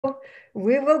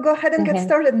we will go ahead and get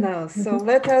started now. So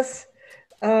let us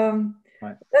go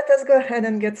ahead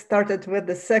and get started with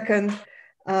the second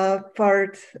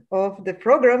part of the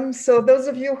program. So those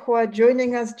of you who are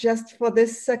joining us just for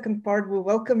this second part, we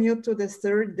welcome you to the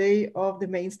third day of the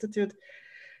May Institute.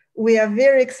 We are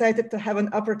very excited to have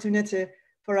an opportunity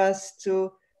for us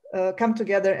to come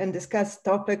together and discuss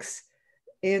topics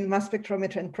in mass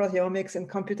spectrometry and proteomics and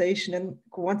computation and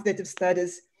quantitative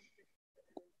studies,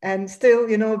 and still,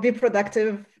 be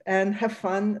productive and have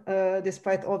fun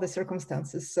despite all the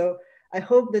circumstances. So I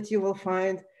hope that you will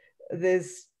find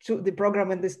the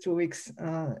program in these 2 weeks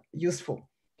useful.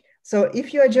 So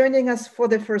if you are joining us for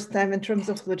the first time in terms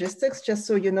of logistics, just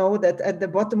so you know that at the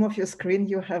bottom of your screen,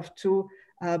 you have two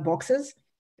boxes.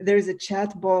 There is a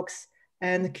chat box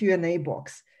and a Q&A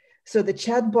box. So the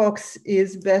chat box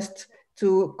is best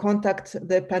to contact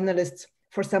the panelists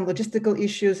for some logistical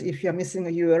issues if you're missing a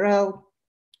URL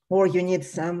or you need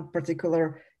some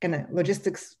particular kind of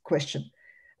logistics question.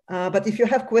 But if you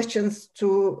have questions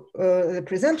to the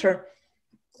presenter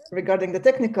regarding the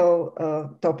technical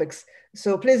topics,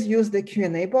 so please use the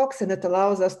Q&A box, and it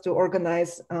allows us to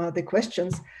organize the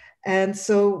questions. And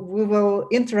so we will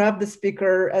interrupt the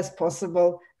speaker as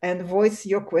possible and voice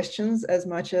your questions as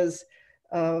much as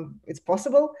it's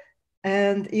possible.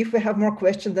 And if we have more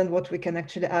questions than what we can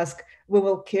actually ask, we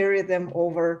will carry them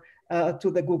over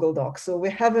to the Google Doc. So we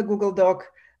have a Google Doc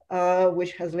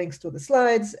which has links to the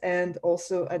slides and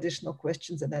also additional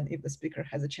questions. And then if the speaker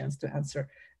has a chance to answer,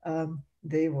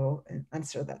 they will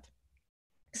answer that.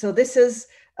 So this is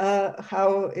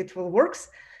how it will work.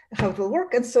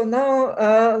 And so now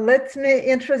let me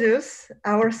introduce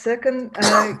our second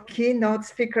keynote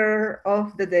speaker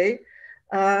of the day,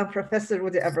 Professor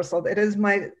Ruedi Aebersold. It is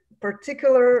my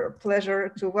particular pleasure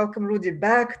to welcome Ruedi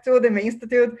back to the May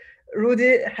Institute.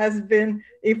 Ruedi has been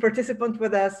a participant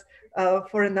with us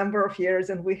for a number of years,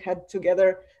 and we had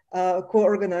together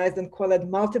co-organized and co-led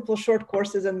multiple short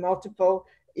courses and multiple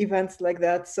events like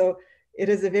that. So it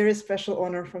is a very special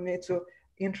honor for me to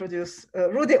introduce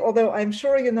Ruedi, although I'm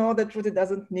sure you know that Ruedi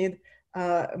doesn't need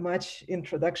much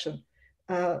introduction.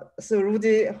 So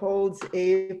Ruedi holds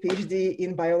a PhD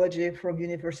in biology from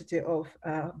University of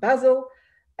Basel,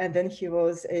 and then he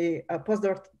was a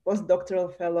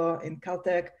postdoctoral fellow in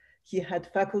Caltech. He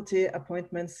had faculty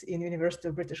appointments in University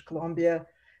of British Columbia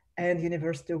and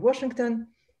University of Washington.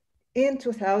 In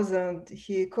 2000,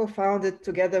 he co-founded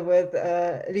together with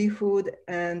Lee Hood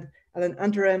and Alan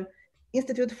Underem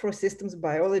Institute for Systems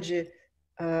Biology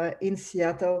in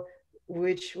Seattle,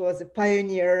 which was a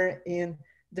pioneer in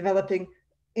developing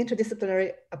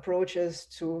interdisciplinary approaches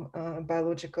to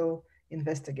biological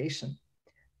investigation.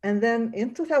 And then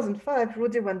in 2005,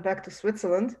 Ruedi went back to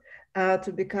Switzerland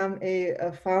to become a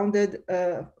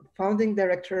founding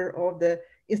director of the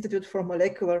Institute for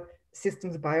Molecular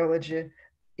Systems Biology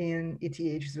in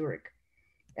ETH Zurich.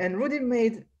 And Ruedi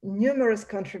made numerous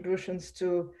contributions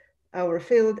to our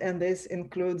field, and this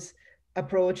includes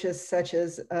approaches such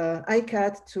as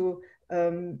ICAT to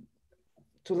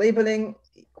labeling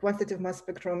quantitative mass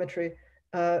spectrometry.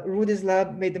 Ruedi's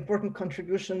lab made important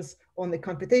contributions on the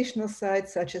computational side,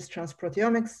 such as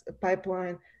transproteomics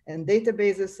pipeline and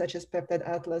databases such as Peptide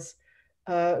Atlas.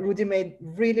 Ruedi made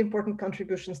really important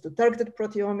contributions to targeted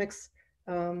proteomics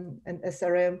and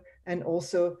SRM, and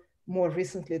also more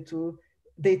recently to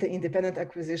data-independent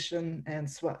acquisition and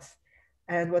SWAS.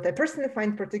 And what I personally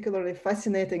find particularly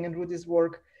fascinating in Ruedi's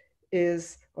work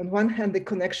is, on one hand, the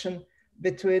connection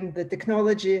between the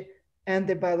technology and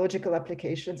the biological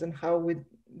applications, and how with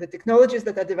the technologies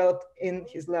that are developed in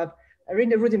his lab,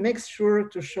 Ruedi makes sure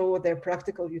to show their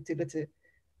practical utility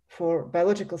for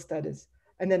biological studies.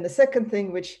 And then the second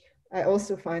thing, which I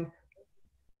also find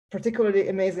particularly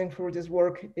amazing for Ruedi's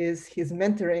work, is his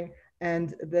mentoring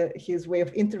and his way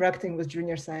of interacting with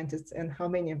junior scientists, and how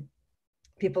many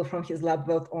people from his lab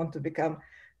went on to become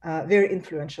very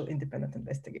influential independent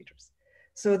investigators.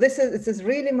 So it is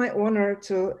really my honor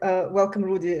to welcome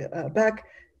Ruedi back,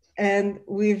 and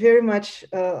we very much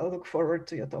look forward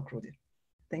to your talk, Ruedi.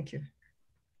 Thank you.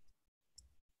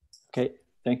 Okay,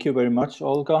 thank you very much,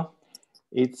 Olga.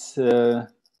 It's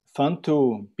fun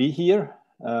to be here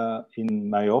in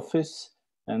my office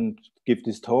and give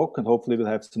this talk, and hopefully we'll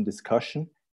have some discussion.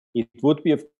 It would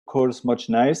be, of course, much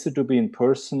nicer to be in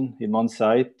person in one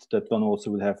site, that one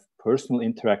also will have personal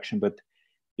interaction, but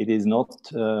it is not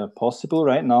possible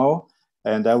right now.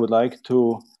 And I would like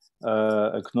to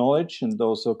acknowledge and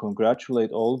also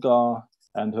congratulate Olga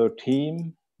and her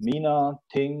team, Mina,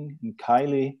 Ting, and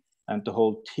Kylie, and the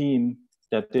whole team,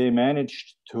 that they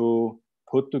managed to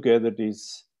put together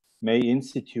this May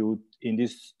Institute in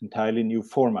this entirely new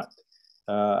format.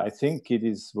 I think it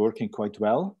is working quite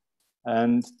well.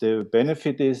 And the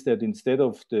benefit is that instead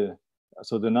of the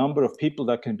number of people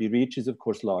that can be reached is of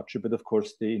course larger, but of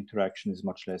course the interaction is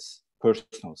much less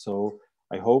personal. So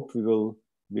I hope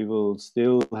we will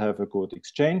still have a good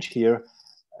exchange here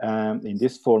in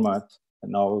this format.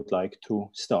 And now I would like to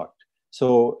start.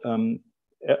 So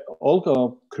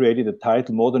Olga created a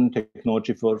title, Modern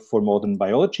Technology for Modern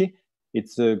Biology.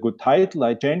 It's a good title.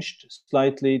 I changed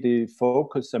slightly the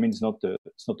focus. I mean, it's not the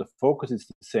focus, it's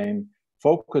the same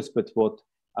focus, but what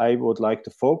I would like to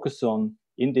focus on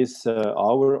in this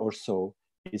hour or so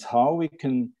is how we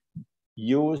can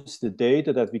use the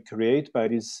data that we create by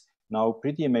these now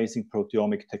pretty amazing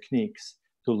proteomic techniques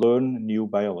to learn new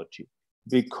biology.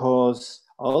 Because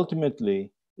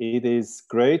ultimately, it is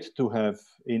great to have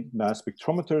mass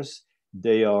spectrometers.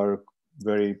 They are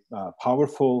very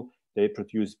powerful. They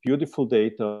produce beautiful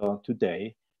data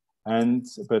today.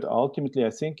 But ultimately,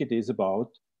 I think it is about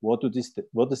what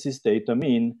does this data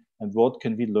mean, and what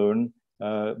can we learn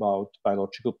about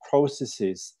biological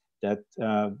processes that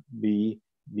we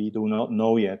do not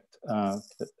know yet.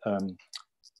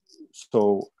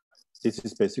 So this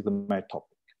is basically my topic.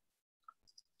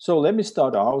 So let me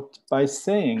start out by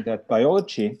saying that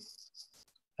biology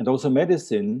and also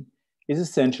medicine is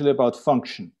essentially about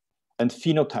function and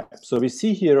phenotype. So we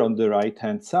see here on the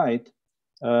right-hand side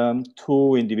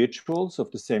two individuals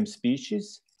of the same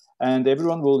species, and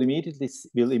everyone will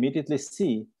immediately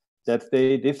see that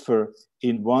they differ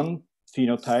in one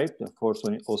phenotype, of course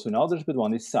also in others, but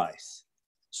one is size.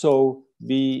 So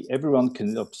everyone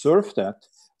can observe that.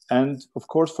 And of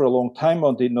course, for a long time,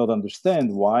 one did not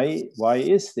understand why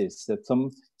is this, that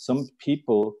some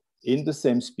people in the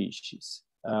same species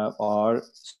are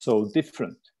so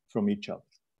different from each other.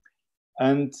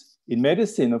 And in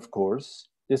medicine, of course,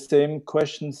 the same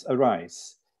questions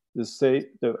arise.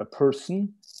 A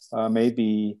person may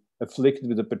be afflicted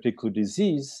with a particular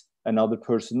disease, another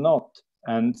person not.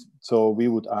 And so we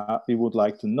would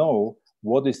like to know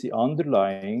what is the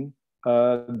underlying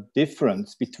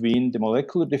difference between the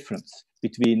molecular difference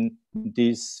between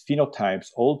these phenotypes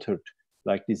altered,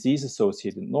 like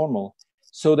disease-associated normal,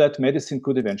 so that medicine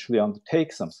could eventually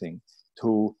undertake something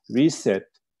to reset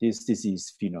this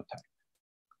disease phenotype.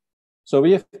 So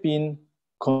we have been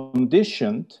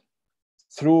conditioned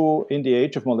in the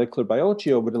age of molecular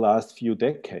biology over the last few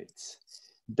decades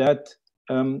that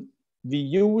we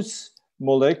use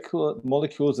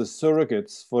molecules as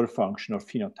surrogates for function or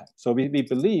phenotype. So we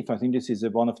believe, I think this is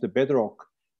one of the bedrock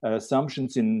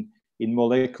assumptions in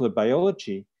molecular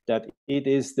biology, that it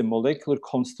is the molecular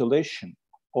constellation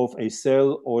of a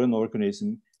cell or an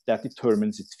organism that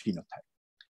determines its phenotype.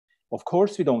 Of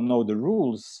course, we don't know the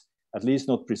rules, at least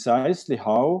not precisely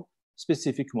how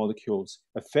specific molecules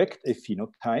affect a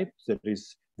phenotype. There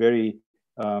is very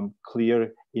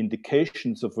clear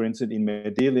indications of, for instance, in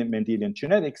Mendelian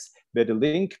genetics, where the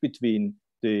link between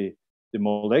the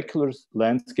molecular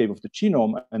landscape of the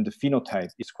genome and the phenotype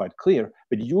is quite clear,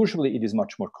 but usually it is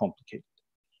much more complicated.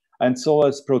 And so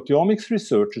as proteomics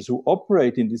researchers who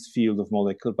operate in this field of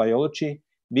molecular biology,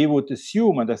 we would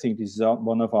assume, and I think this is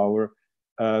one of our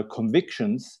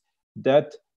convictions,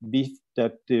 that the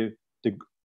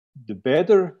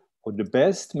better or the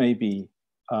best maybe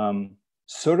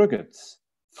surrogates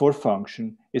for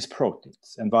function is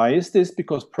proteins. And why is this?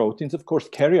 Because proteins, of course,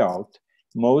 carry out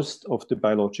most of the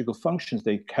biological functions.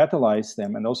 They catalyze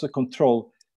them and also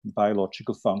control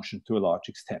biological function to a large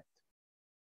extent.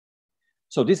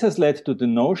 So this has led to the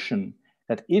notion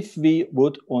that if we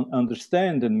would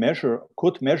understand and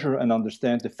could measure and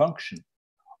understand the function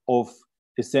of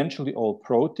essentially all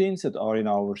proteins that are in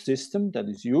our system, that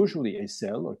is usually a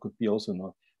cell, or could be also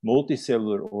a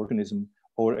multicellular organism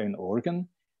or an organ,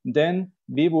 then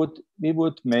we would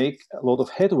make a lot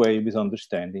of headway with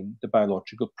understanding the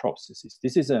biological processes.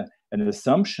 This is an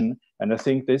assumption, and I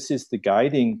think this is the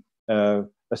guiding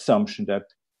assumption that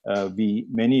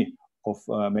many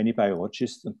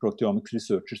biologists and proteomics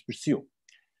researchers pursue.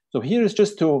 So here is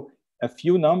just a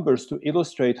few numbers to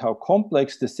illustrate how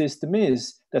complex the system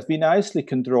is, that we nicely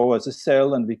can draw as a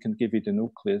cell, and we can give it a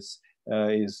nucleus,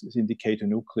 indicate a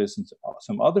nucleus and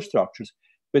some other structures.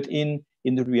 But in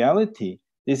the reality,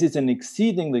 this is an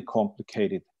exceedingly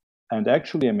complicated and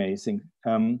actually amazing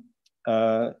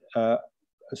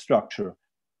structure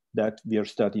that we are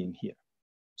studying here.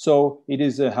 So it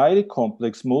is a highly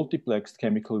complex, multiplexed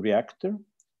chemical reactor.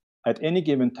 At any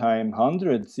given time,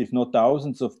 hundreds, if not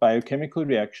thousands, of biochemical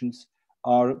reactions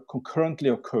are concurrently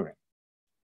occurring.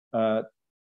 The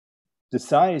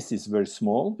size is very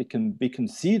small. We can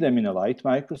see them in a light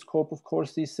microscope, of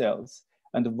course, these cells,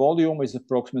 and the volume is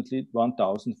approximately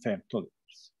 1,000 femtoliters.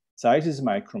 size is a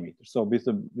micrometer. So with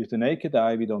the naked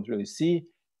eye, we don't really see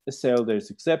a cell. There's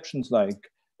exceptions like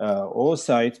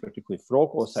oocytes, particularly frog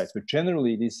oocytes, but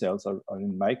generally these cells are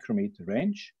in micrometer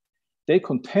range. They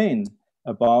contain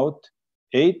about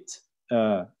 8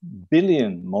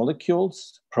 billion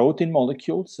molecules, protein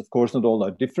molecules. Of course, not all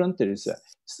are different.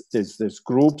 There's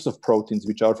groups of proteins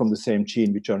which are from the same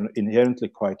gene, which are inherently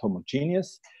quite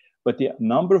homogeneous. But the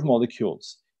number of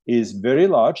molecules is very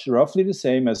large, roughly the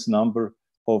same as number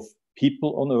of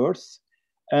people on Earth.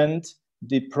 And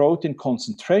the protein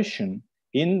concentration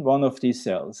in one of these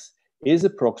cells is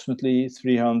approximately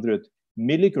 300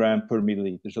 milligram per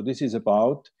milliliter. So this is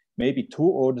about maybe 2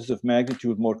 orders of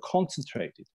magnitude more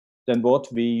concentrated than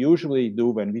what we usually do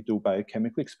when we do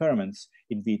biochemical experiments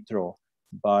in vitro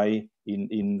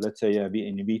let's say,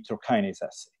 in vitro kinase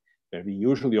assay, where we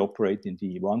usually operate in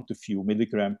the 1 to few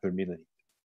milligram per milliliter.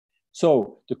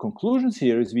 So the conclusions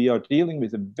here is we are dealing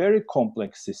with a very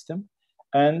complex system,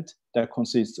 and that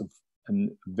consists of a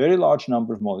very large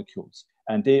number of molecules,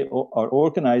 and they are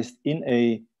organized in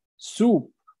a soup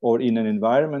or in an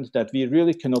environment that we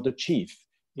really cannot achieve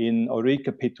or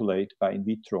recapitulate by in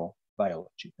vitro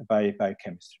biology, by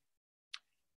biochemistry.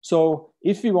 So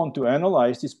if we want to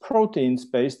analyze these proteins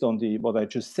based on what I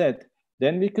just said,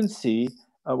 then we can see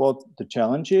what the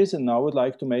challenge is. And now I would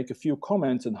like to make a few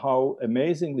comments on how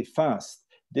amazingly fast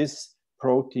this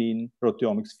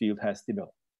proteomics field has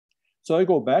developed. So I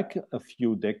go back a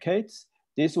few decades.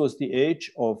 This was the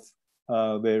age of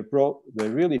where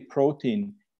really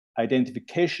protein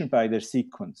identification by their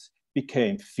sequence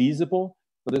became feasible.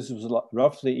 But this was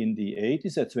roughly in the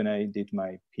 80s. That's when I did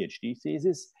my PhD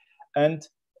thesis. And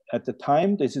at the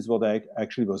time, this is what I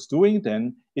actually was doing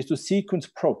then, is to sequence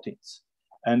proteins.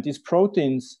 And these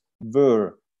proteins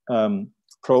were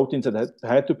proteins that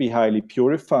had to be highly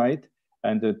purified.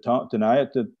 And the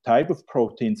type of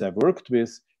proteins I worked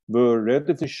with were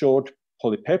relatively short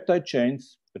polypeptide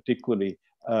chains, particularly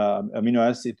amino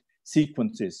acid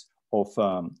sequences of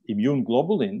immune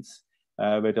globulins,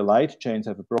 where the light chains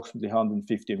have approximately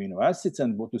 150 amino acids.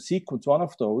 And to sequence one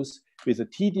of those with a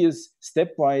tedious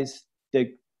stepwise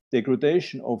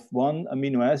degradation of one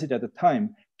amino acid at a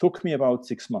time took me about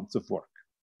 6 months of work.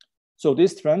 So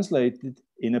this translated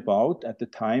in about, at the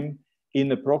time,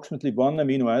 in approximately 1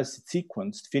 amino acid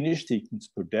finished sequence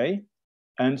per day.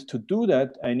 And to do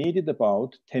that, I needed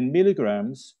about 10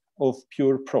 milligrams of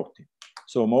pure protein.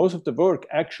 So most of the work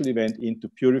actually went into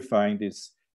purifying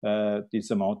this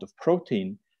amount of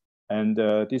protein. And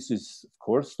this is, of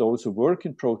course, those who work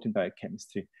in protein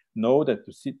biochemistry know that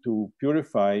to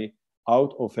purify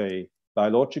out of a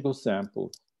biological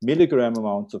sample milligram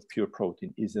amounts of pure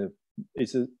protein is a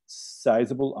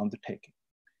sizable undertaking.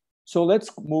 So let's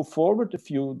move forward a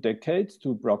few decades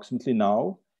to approximately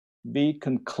now. We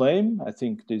can claim, I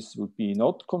think this would be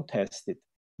not contested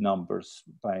numbers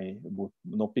would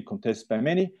not be contested by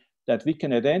many, that we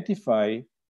can identify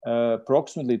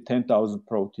approximately 10,000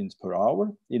 proteins per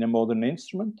hour in a modern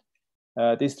instrument.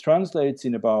 This translates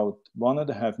in about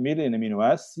 1.5 million amino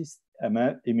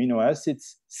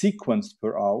acids sequenced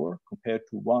per hour compared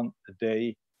to 1 a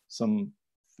day some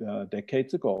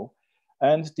decades ago.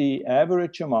 And the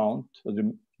average amount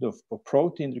of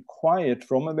protein required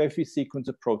from a Wi-Fi sequence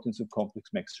of proteins and complex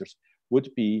mixtures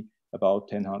would be about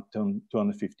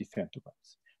 250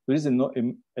 femtograms. This is an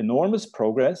enormous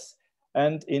progress.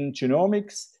 And in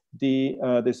genomics,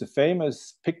 there's a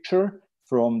famous picture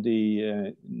from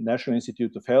the National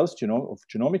Institute of Health of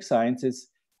Genomic Sciences,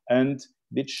 and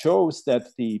it shows that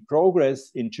the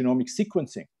progress in genomic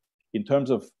sequencing in terms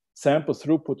of sample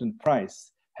throughput and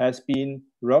price has been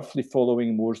roughly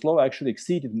following Moore's law, actually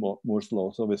exceeded Moore's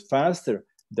law. So it's faster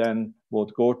than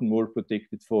what Gordon Moore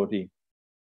predicted for the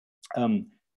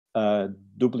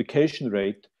duplication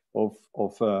rate of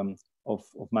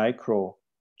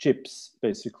microchips,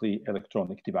 basically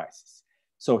electronic devices.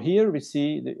 So here we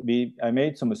see, I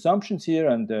made some assumptions here,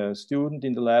 and the student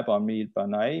in the lab, Amir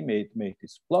Banai, made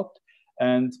this plot.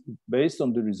 And based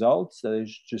on the results that I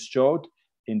just showed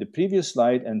in the previous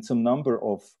slide and some number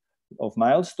of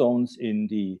milestones in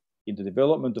the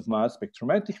development of mass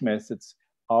spectrometric methods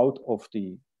out of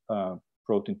the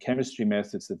protein chemistry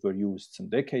methods that were used some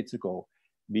decades ago,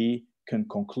 we can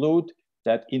conclude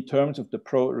that in terms of the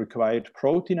required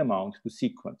protein amount to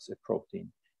sequence a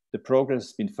protein, the progress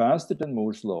has been faster than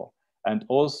Moore's law. And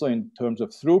also in terms of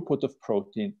throughput of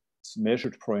proteins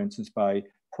measured, for instance, by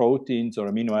proteins or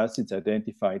amino acids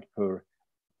identified per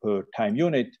time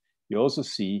unit, you also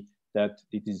see that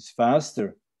it is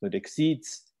faster, that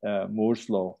exceeds Moore's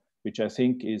law, which I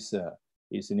think is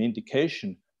an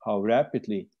indication how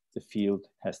rapidly the field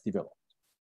has developed.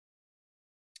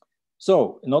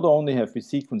 So not only have we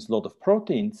sequenced a lot of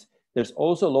proteins, there's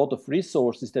also a lot of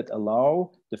resources that allow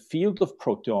the field of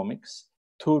proteomics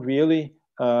to really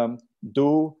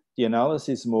do the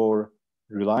analysis more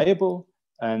reliable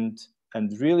and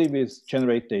really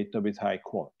generate data with high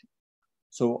quality.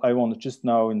 So I want to just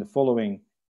now in the following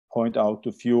point out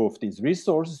a few of these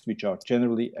resources which are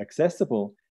generally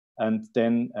accessible, and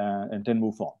then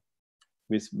move on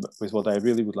with what I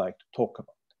really would like to talk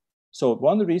about. So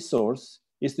one resource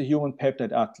is the Human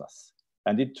Peptide Atlas,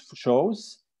 and it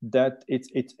shows that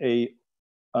it's a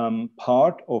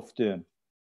part of the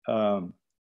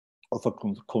of a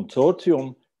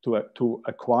consortium to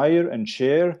acquire and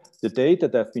share the data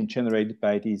that have been generated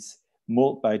by these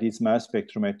mass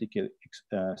spectrometric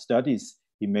studies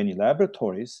in many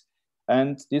laboratories.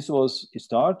 And this was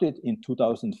started in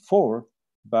 2004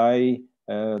 by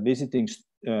visiting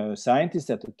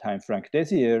scientists at the time, Frank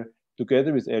Desier,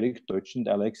 together with Eric Deutsch and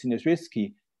Alexei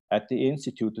Nesvitsky at the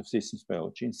Institute of Systems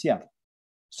Biology in Seattle.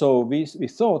 So we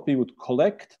thought we would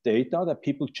collect data that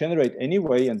people generate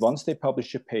anyway, and once they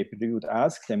publish a paper, we would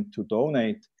ask them to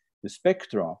donate the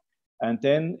spectra. And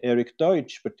then Eric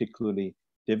Deutsch particularly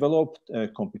developed a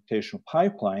computational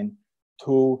pipeline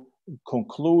to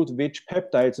conclude which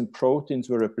peptides and proteins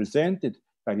were represented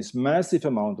by this massive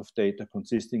amount of data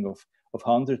consisting of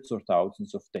hundreds or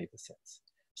thousands of data sets.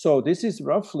 So this is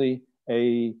roughly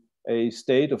a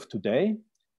state of today.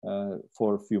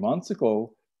 For a few months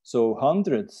ago, so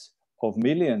hundreds of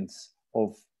millions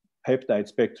of peptide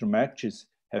spectrum matches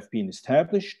have been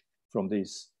established from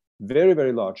this very,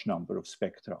 very large number of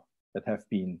spectra that have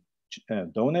been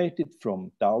donated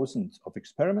from thousands of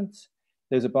experiments.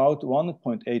 There's about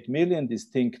 1.8 million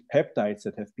distinct peptides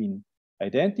that have been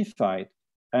identified,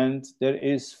 and there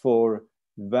is for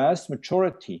the vast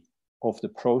majority of the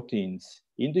proteins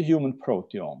in the human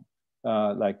proteome,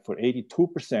 like for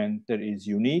 82%, there is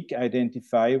unique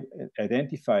identifier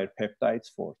peptides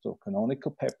so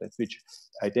canonical peptides, which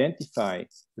identify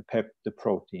the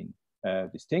protein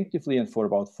distinctively. And for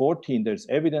about 14, there's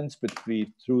evidence, but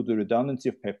through the redundancy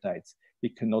of peptides, we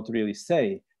cannot really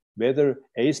say whether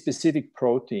a specific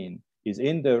protein is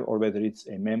in there or whether it's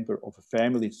a member of a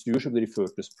family. It's usually referred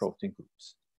to as protein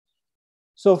groups.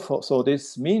 So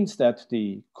this means that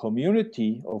the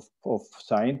community of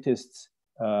scientists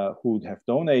who have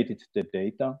donated the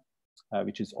data,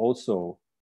 which is also,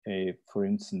 for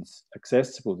instance,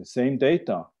 accessible. The same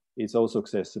data is also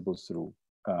accessible through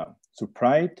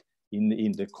PRIDE in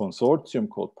the consortium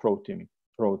called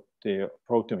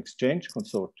Proteome Exchange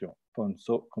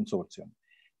Consortium.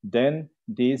 Then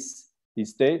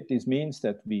this means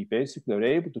that we basically are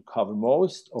able to cover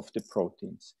most of the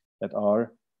proteins that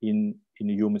are in a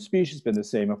human species, but the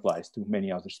same applies to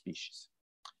many other species.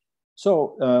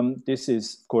 So this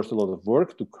is, of course, a lot of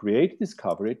work to create this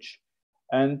coverage,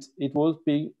 and it will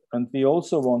be. And we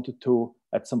also wanted to,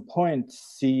 at some point,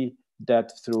 see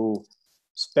that through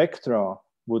spectra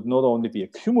would not only be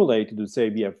accumulated to say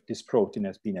we have this protein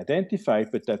has been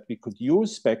identified, but that we could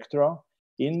use spectra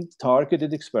in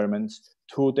targeted experiments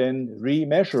to then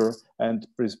remeasure and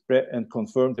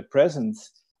confirm the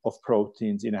presence of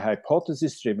proteins in a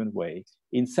hypothesis-driven way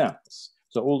in samples.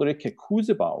 So Ulrike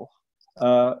Kusebauch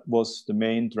was the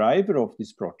main driver of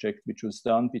this project, which was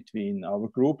done between our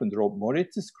group and Rob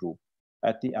Moritz's group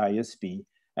at the ISB.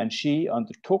 And she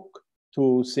undertook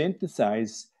to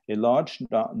synthesize a large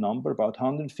number, about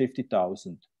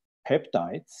 150,000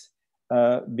 peptides,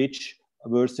 which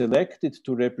were selected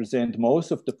to represent most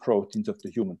of the proteins of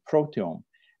the human proteome,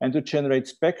 and to generate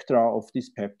spectra of these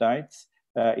peptides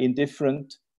in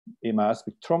different mass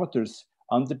spectrometers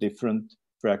under different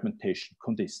fragmentation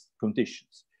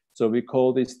conditions. So we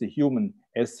call this the Human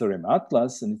SRM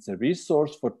Atlas, and it's a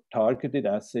resource for targeted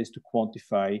assays to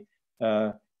quantify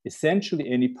essentially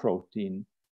any protein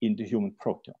in the human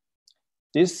proteome.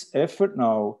 This effort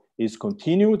now is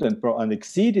continued and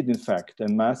exceeded, in fact,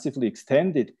 and massively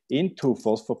extended into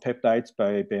phosphopeptides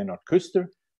by Bernhard Küster,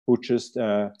 who just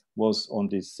was on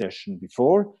this session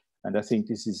before. And I think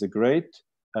this is a great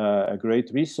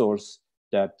resource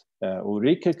that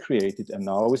Ulrike created and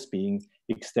now is being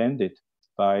extended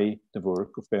by the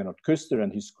work of Bernhard Küster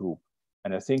and his group.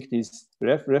 And I think these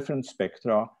reference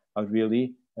spectra are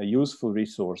really a useful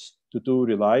resource to do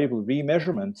reliable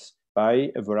remeasurements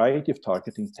by a variety of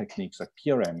targeting techniques like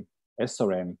PRM,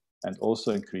 SRM, and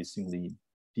also increasingly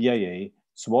DIA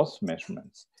swath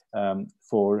measurements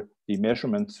for the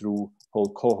measurement through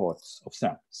whole cohorts of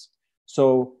samples.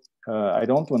 So I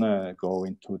don't want to go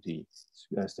into the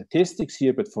statistics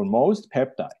here, but for most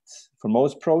peptides, for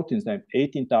most proteins, there are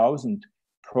 18,000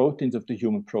 proteins of the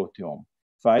human proteome.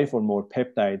 5 or more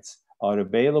peptides are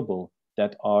available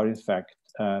that are in fact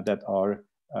that are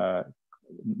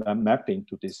mapping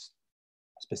to these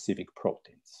specific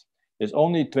proteins. There's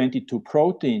only 22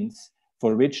 proteins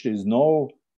for which there is no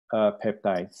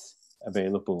peptides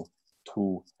available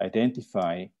to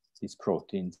identify these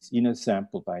proteins in a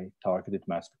sample by targeted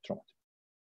mass spectrometry.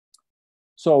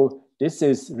 So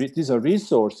these are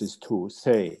resources to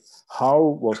say how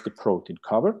was the protein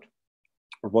covered,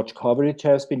 or what coverage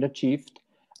has been achieved,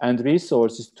 and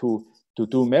resources to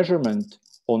do measurement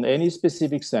on any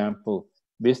specific sample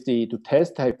to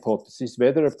test the hypothesis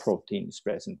whether a protein is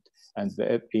present and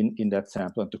in that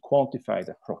sample and to quantify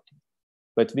that protein.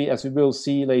 But as we will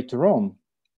see later on,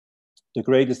 the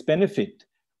greatest benefit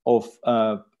of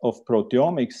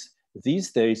proteomics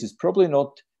these days is probably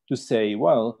not to say,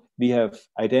 well, we have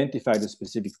identified a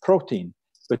specific protein,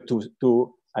 but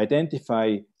to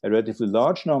identify a relatively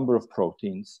large number of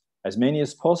proteins, as many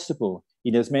as possible,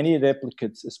 in as many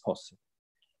replicates as possible.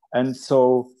 And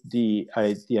so the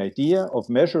idea of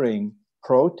measuring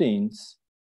proteins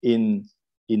in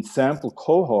sample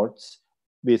cohorts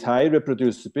with high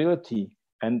reproducibility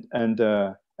and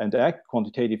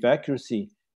quantitative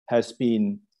accuracy has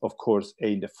been, of course,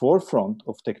 in the forefront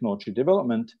of technology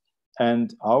development.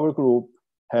 And our group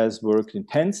has worked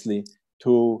intensely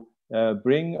to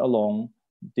bring along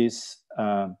these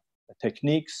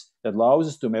techniques that allows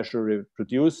us to measure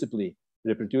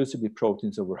reproducibly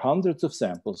proteins over hundreds of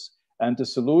samples. And the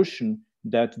solution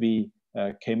that we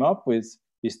came up with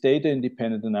is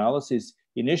data-independent analysis,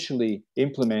 initially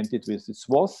implemented with the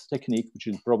SWOT technique, which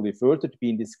will probably further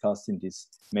be discussed in this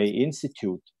May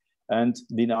Institute. And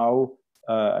we now,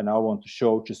 I now want to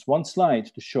show just one slide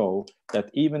to show that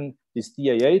even these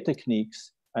DAA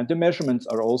techniques and the measurements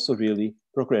are also really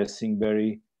progressing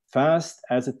very fast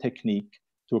as a technique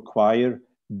to acquire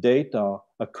data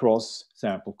across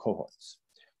sample cohorts.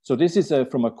 So this is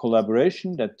from a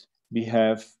collaboration that we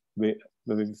have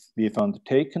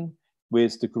undertaken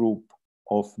with the group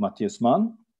of Matthias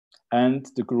Mann and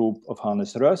the group of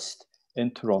Hannes Röst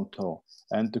in Toronto,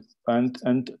 and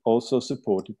also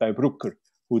supported by Brucker,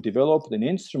 who developed an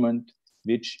instrument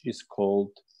which is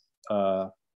called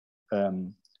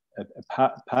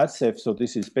PASEF. So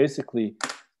this is basically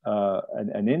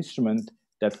an instrument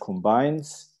that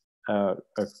combines a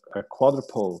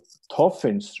quadrupole TOF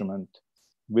instrument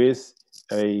with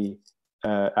a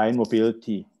ion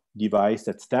mobility device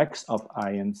that stacks up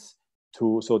ions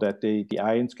so that the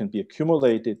ions can be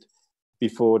accumulated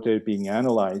before they're being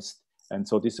analyzed. And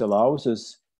so this allows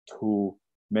us to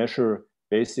measure,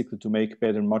 basically to make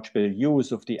much better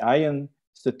use of the ion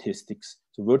statistics.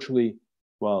 So virtually,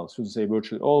 well, I shouldn't say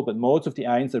virtually all, but most of the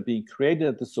ions that are being created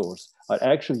at the source are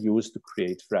actually used to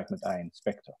create fragment ion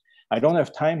spectra. I don't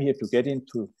have time here to get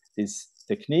into this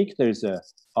technique. There's an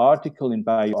article in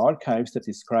bioRxives that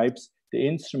describes the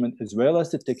instrument as well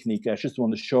as the technique. I just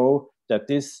want to show that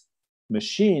this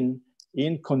machine,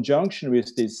 in conjunction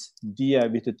with the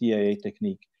DAA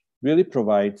technique, really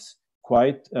provides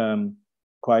quite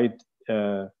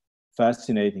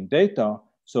fascinating data.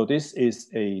 So this is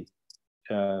a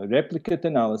replicate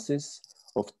analysis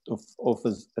of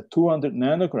 200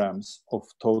 nanograms of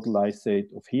total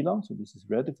lysate of HeLa. So this is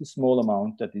a relatively small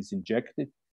amount that is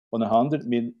injected on a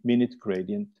 100-minute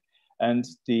gradient. And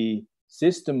the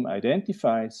system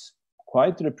identifies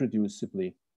quite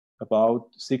reproducibly about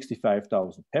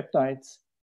 65,000 peptides,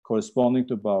 corresponding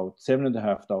to about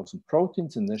 7,500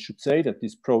 proteins. And I should say that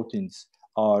these proteins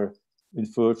are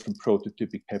inferred from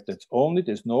prototypic peptides only.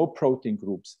 There's no protein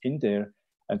groups in there.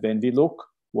 And when we look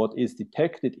what is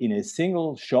detected in a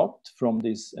single shot from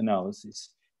this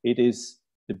analysis, it is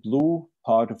the blue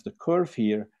part of the curve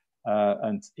here,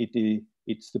 and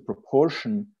it's the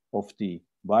proportion of the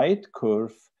white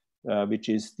curve, which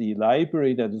is the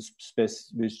library that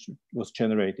which was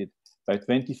generated by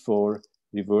 24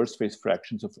 reverse phase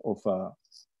fractions of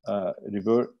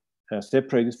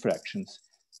separated fractions,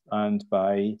 and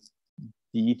by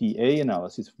DDA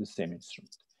analysis of the same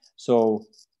instrument. So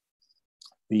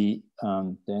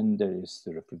then there is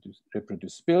the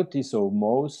reproducibility. So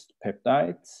most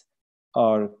peptides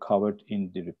are covered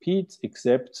in the repeats,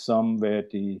 except some where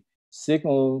the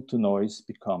signal to noise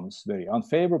becomes very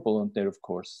unfavorable. And there, of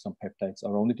course, some peptides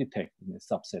are only detected in a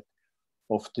subset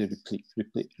of the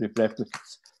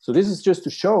replicates. So this is just to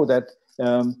show that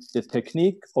the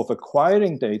technique of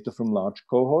acquiring data from large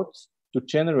cohorts to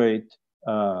generate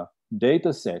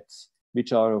data sets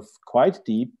which are of quite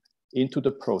deep into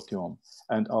the proteome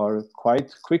and are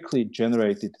quite quickly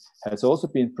generated has also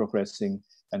been progressing.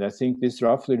 And I think this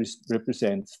roughly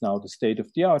represents now the state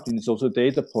of the art. And it's also a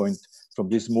data point from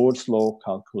this Moore's law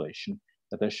calculation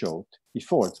that I showed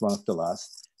before. It's one of the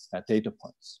last data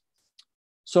points.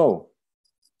 So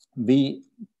we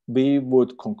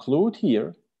would conclude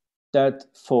here that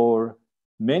for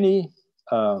many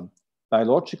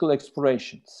biological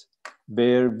explorations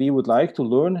where we would like to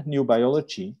learn new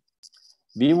biology,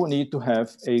 we would need to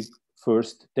have a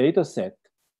first data set.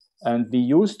 And we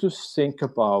used to think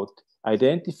about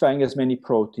identifying as many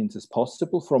proteins as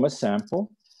possible from a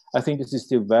sample. I think this is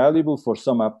still valuable for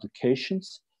some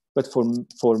applications, but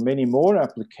for many more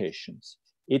applications,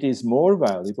 it is more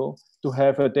valuable to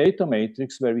have a data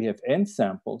matrix where we have N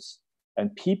samples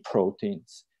and P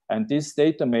proteins. And this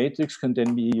data matrix can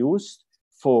then be used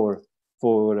for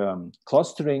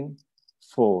clustering,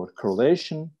 for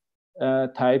correlation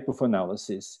type of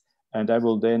analysis. And I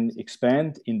will then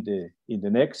expand in the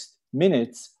next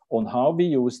minutes on how we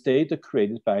use data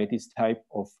created by this type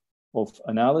of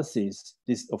analysis,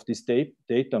 this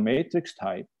data matrix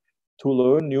type, to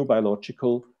learn new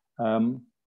biological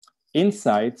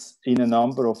insights in a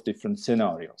number of different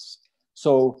scenarios.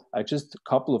 So just a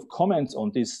couple of comments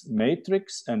on this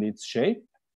matrix and its shape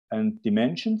and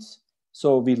dimensions.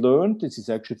 So we learned, this is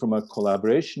actually from a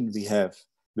collaboration we have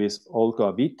with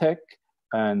Olga Witek,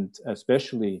 and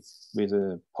especially with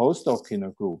a postdoc in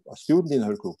her group, a student in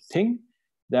her group, Ting,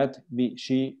 that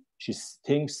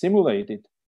Ting simulated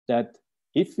that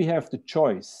if we have the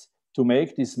choice to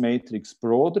make this matrix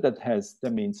broader,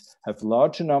 that means have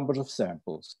larger numbers of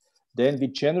samples, then we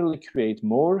generally create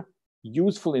more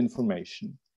useful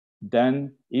information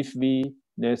than if we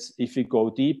go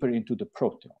deeper into the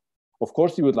proteome. Of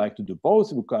course, we would like to do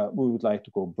both. We would like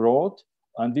to go broad,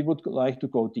 and we would like to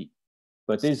go deep.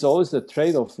 But there's always a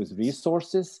trade-off with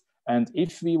resources. And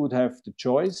if we would have the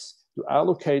choice to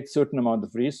allocate certain amount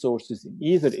of resources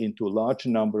either into a larger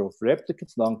number of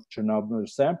replicates, larger number of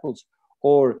samples,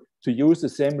 or to use the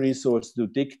same resource to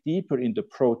dig deeper into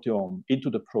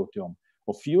the proteome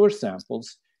of fewer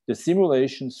samples, the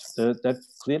simulations that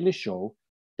clearly show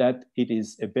that it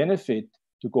is a benefit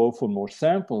to go for more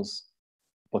samples,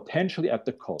 potentially at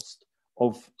the cost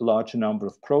of a larger number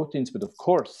of proteins. But of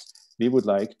course, we would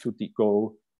like to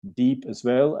go deep as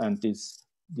well. And this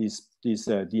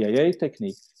DIA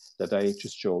technique that I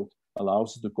just showed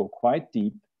allows us to go quite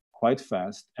deep, quite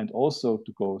fast, and also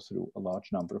to go through a large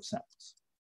number of samples.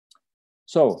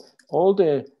 So all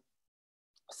the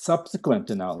subsequent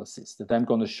analysis that I'm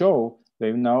going to show,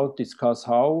 we now discuss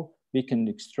how we can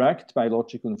extract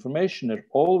biological information, are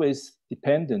always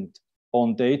dependent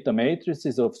on data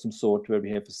matrices of some sort where we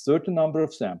have a certain number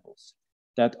of samples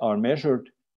that are measured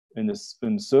in a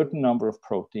certain number of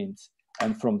proteins.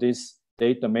 And from this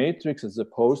data matrix, as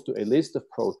opposed to a list of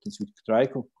proteins, we try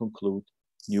to conclude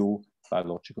new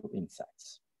biological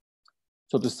insights.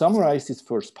 So to summarize this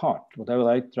first part, what I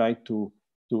would try to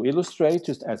illustrate,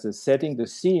 just as a setting the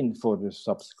scene for the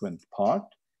subsequent part,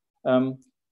 I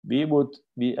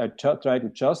try to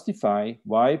justify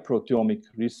why proteomic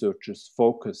researchers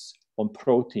focus on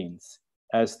proteins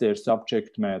as their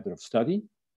subject matter of study.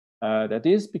 That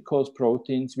is because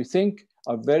proteins, we think,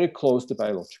 are very close to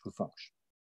biological function,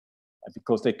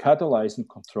 because they catalyze and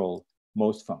control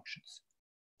most functions.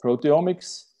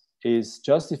 Proteomics is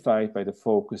justified by the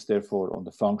focus, therefore, on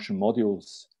the function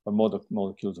modules or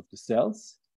molecules of the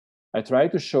cells. I try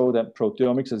to show that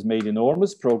proteomics has made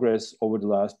enormous progress over the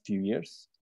last few years.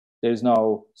 There's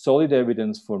now solid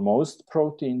evidence for most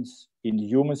proteins in the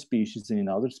human species and in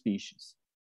other species.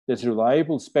 There's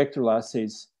reliable spectral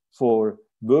assays for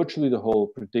virtually the whole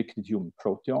predicted human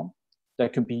proteome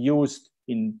that can be used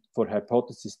for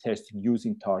hypothesis testing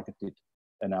using targeted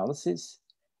analysis.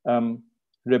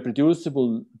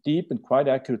 Reproducible, deep, and quite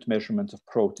accurate measurements of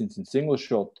proteins in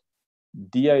single-shot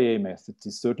DIA methods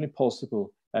is certainly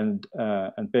possible. And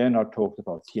Bernhard talked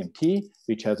about TMT,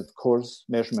 which has, of course,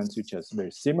 measurements which has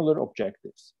very similar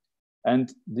objectives.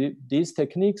 And these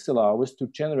techniques allow us to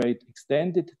generate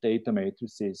extended data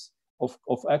matrices of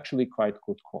actually quite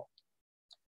good quality.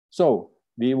 So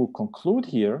we will conclude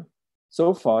here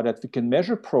so far that we can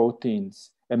measure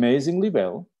proteins amazingly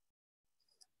well,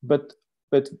 but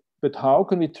how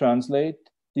can we translate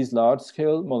these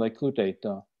large-scale molecular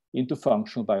data into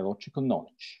functional biological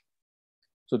knowledge?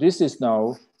 So this is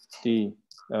now the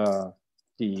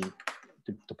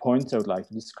points I would like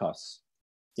to discuss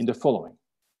in the following.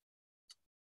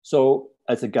 So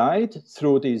as a guide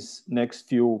through these next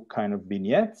few kind of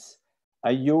vignettes, I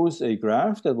use a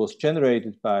graph that was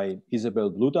generated by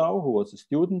Isabel Bludau, who was a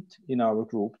student in our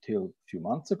group till a few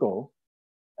months ago.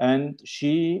 And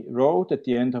she wrote at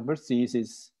the end of her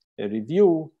thesis a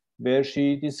review where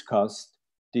she discussed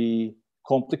the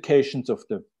complications of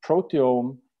the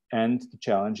proteome and the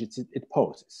challenges it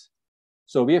poses.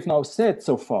 So we have now said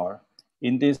so far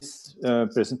in this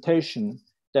presentation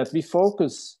that we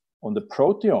focus on the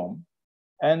proteome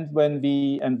And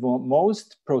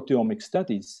most proteomic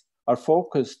studies are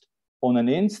focused on an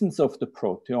instance of the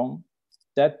proteome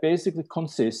that basically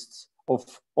consists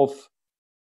of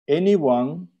any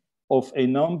one of a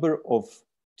number of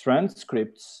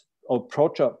transcripts or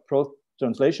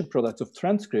translation products of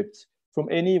transcripts from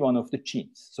any one of the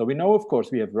genes. So we know, of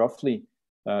course, we have roughly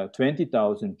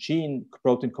 20,000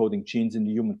 protein coding genes in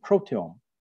the human proteome.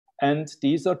 And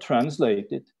these are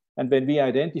translated. And when we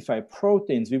identify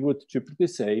proteins, we would typically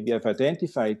say we have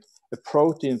identified a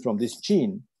protein from this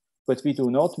gene, but we do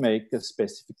not make a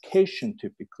specification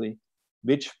typically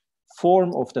which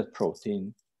form of that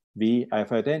protein we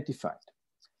have identified.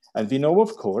 And we know,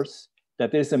 of course,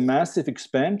 that there's a massive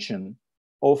expansion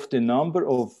of the number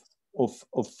of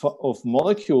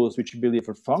molecules which we believe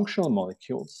are functional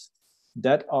molecules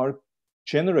that are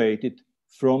generated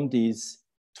from these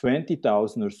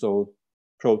 20,000 or so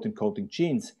protein coding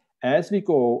genes as we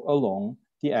go along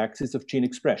the axis of gene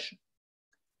expression.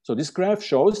 So this graph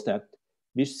shows that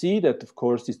we see that, of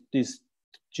course, these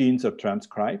genes are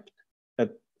transcribed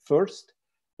at first,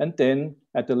 and then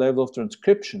at the level of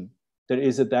transcription, there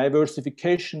is a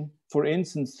diversification, for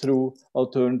instance, through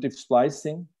alternative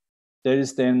splicing. There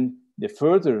is then the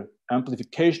further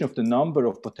amplification of the number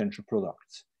of potential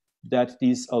products that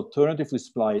these alternatively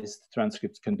spliced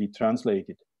transcripts can be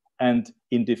translated, and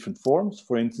in different forms,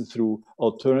 for instance, through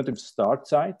alternative start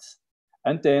sites.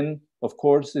 And then, of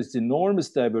course, there's enormous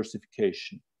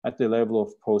diversification at the level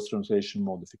of post-translation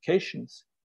modifications.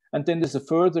 And then there's a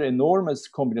further enormous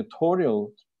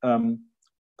combinatorial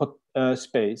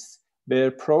space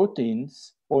where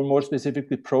proteins, or more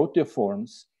specifically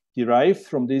proteoforms, derived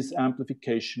from these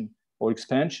amplification or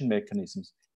expansion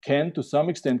mechanisms can, to some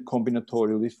extent,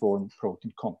 combinatorially form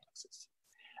protein complexes.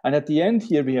 And at the end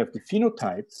here, we have the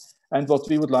phenotypes. And what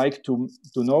we would like to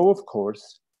know, of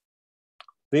course,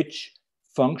 which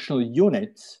functional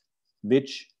units,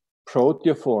 which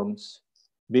proteoforms,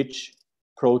 which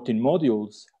protein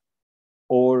modules,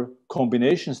 or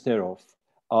combinations thereof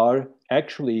are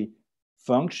actually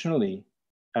functionally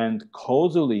and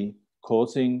causally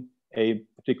causing a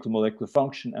particular molecular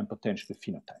function and potentially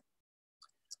phenotype.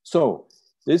 So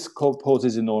this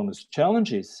poses enormous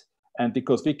challenges. And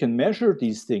because we can measure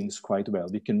these things quite well,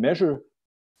 we can measure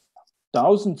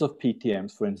thousands of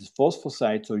PTMs, for instance,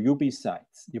 phosphosites or UB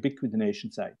sites,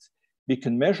 ubiquitination sites. We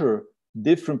can measure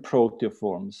different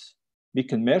proteoforms. We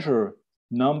can measure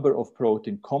number of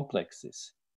protein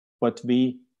complexes, but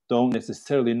we don't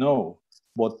necessarily know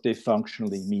what they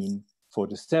functionally mean for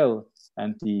the cell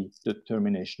and the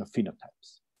determination of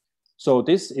phenotypes. So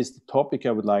this is the topic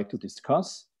I would like to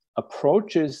discuss,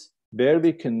 approaches where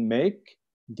we can make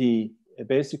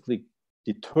basically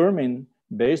determine,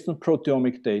 based on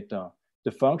proteomic data,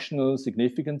 the functional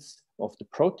significance of the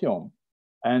proteome.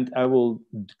 And I will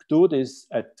do this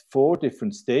at 4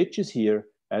 different stages here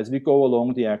as we go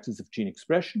along the axis of gene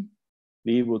expression.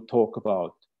 We will talk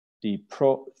about the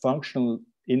functional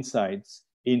insights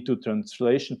into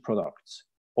translation products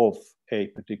of a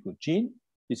particular gene.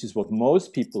 This is what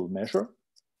most people measure.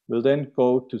 We'll then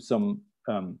go to some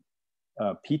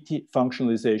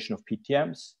functionalization of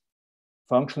PTMs,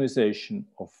 functionalization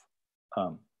of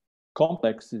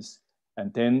complexes,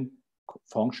 and then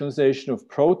functionalization of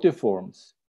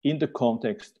proteoforms in the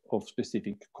context of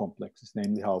specific complexes,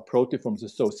 namely how proteoforms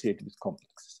associated with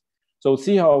complexes. So we'll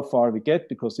see how far we get,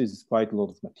 because this is quite a lot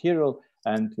of material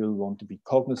and we'll want to be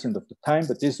cognizant of the time,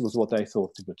 but this was what I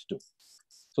thought we would do.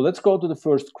 So let's go to the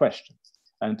first question.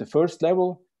 And the first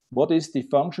level, what is the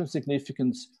functional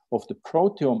significance of the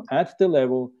proteome at the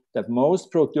level that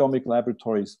most proteomic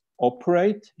laboratories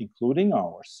operate, including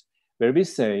ours, where we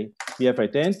say we have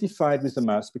identified with a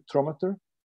mass spectrometer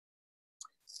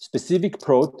specific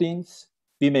proteins.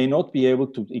 We may not be able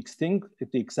to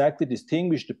exactly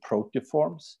distinguish the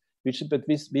proteoforms, but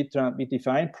we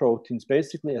define proteins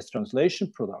basically as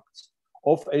translation products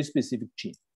of a specific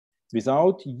gene,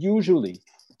 without usually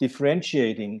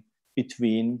differentiating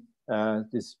between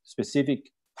these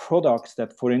specific products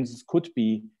that, for instance, could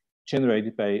be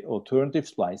generated by alternative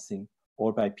splicing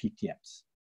or by PTMs.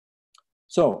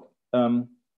 So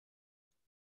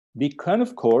we can,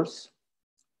 of course,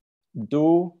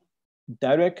 do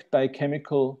direct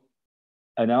biochemical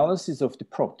analysis of the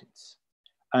proteins.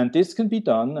 And this can be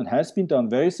done and has been done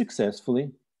very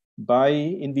successfully by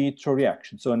in vitro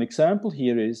reaction. So an example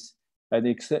here is a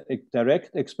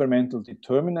direct experimental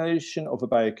determination of a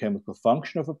biochemical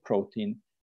function of a protein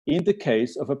in the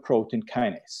case of a protein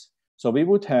kinase. So we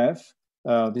would have,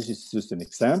 this is just an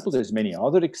example, there's many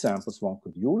other examples one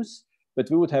could use, but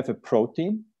we would have a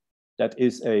protein that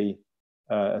is a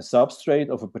a substrate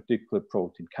of a particular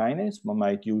protein kinase. One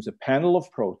might use a panel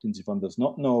of proteins if one does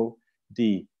not know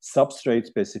the substrate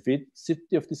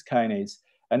specificity of this kinase,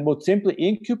 and would simply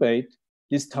incubate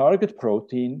this target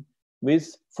protein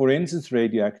with, for instance,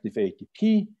 radioactive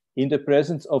ATP in the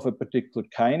presence of a particular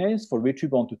kinase for which we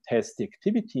want to test the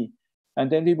activity. And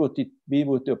then we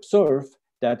would observe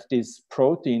that this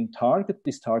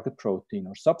target protein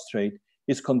or substrate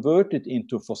is converted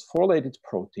into a phosphorylated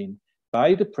protein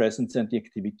by the presence and the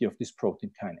activity of this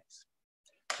protein kinase.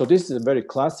 So this is a very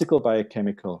classical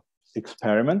biochemical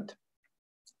experiment.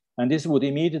 And this would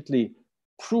immediately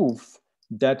prove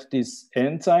that this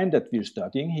enzyme that we're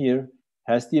studying here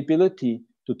has the ability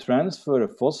to transfer a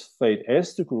phosphate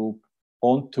ester group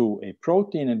onto a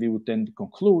protein, and we would then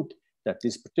conclude that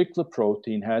this particular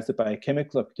protein has a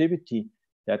biochemical activity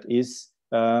that is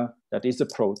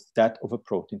that of a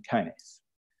protein kinase.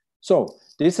 So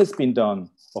this has been done,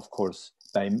 of course,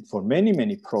 for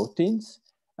many proteins,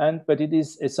 but it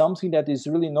is something that is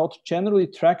really not generally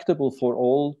tractable for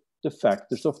all the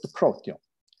factors of the proteome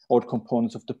or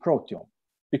components of the proteome,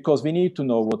 because we need to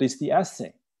know what is the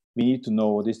assay. We need to know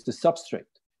what is the substrate.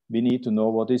 We need to know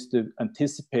what is the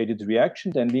anticipated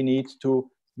reaction. Then we need to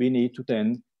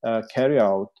then carry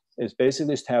out, is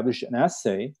basically establish an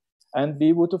assay, and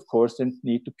we would of course then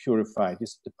need to purify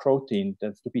the protein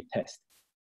that's to be tested.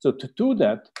 So to do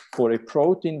that for a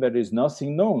protein where there is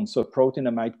nothing known, so a protein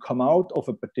that might come out of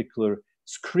a particular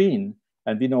screen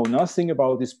and we know nothing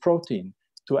about this protein,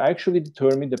 to actually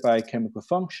determine the biochemical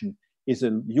function is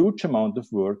a huge amount of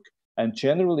work and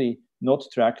generally not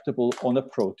tractable on a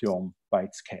proteome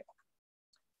wide scale.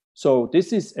 So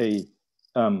this is a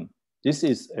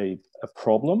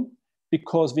problem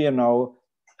because we are now,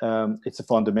 it's a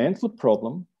fundamental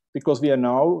problem because we are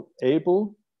now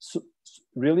able,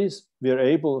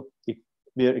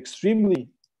 we are extremely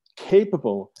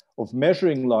capable of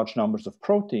measuring large numbers of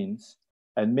proteins,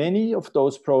 and many of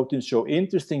those proteins show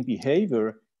interesting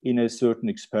behavior in a certain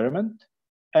experiment,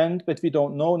 but we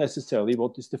don't know necessarily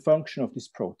what is the function of these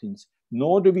proteins,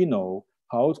 nor do we know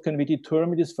how can we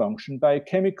determine this function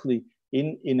biochemically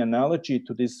in analogy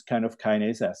to this kind of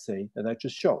kinase assay that I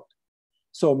just showed.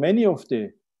 So many of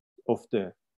the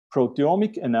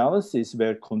proteomic analysis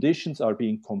where conditions are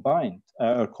being combined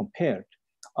or compared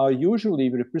are usually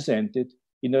represented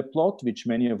in a plot which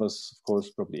many of us, of course,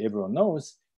 probably everyone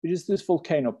knows, which is this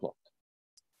volcano plot.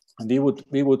 And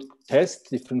we would test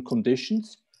different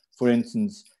conditions, for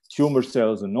instance, tumor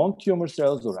cells or non-tumor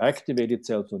cells, or activated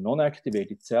cells or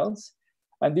non-activated cells,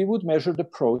 and we would measure the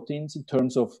proteins in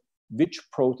terms of which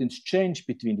proteins change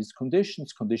between these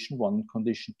conditions, condition 1 and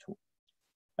condition 2.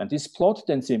 And this plot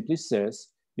then simply says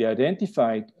we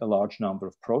identified a large number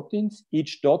of proteins.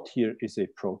 Each dot here is a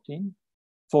protein.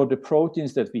 For the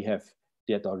proteins that we have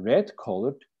that are red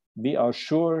colored, we are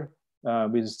sure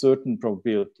with a certain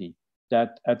probability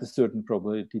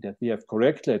that we have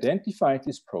correctly identified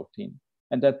this protein,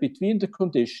 and that between the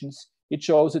conditions, it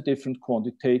shows a different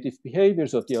quantitative behavior,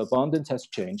 so the abundance has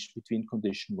changed between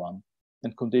condition 1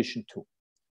 and condition 2.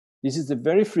 This is a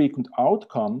very frequent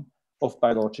outcome of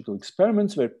biological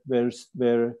experiments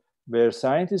where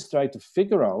scientists try to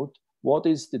figure out what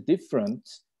is the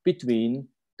difference between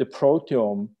the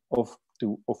proteome of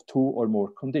two or more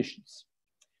conditions.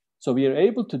 So we are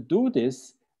able to do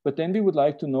this, but then we would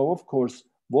like to know, of course,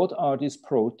 what are these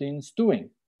proteins doing?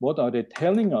 What are they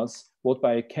telling us? What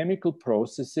biochemical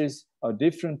processes are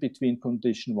different between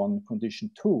condition 1 and condition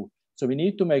 2? So we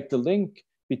need to make the link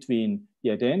between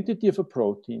the identity of a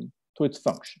protein to its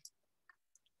function.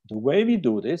 The way we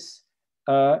do this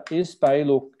is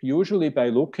usually by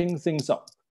looking things up.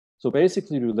 So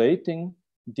basically relating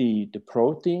the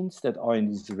proteins that are in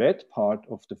this red part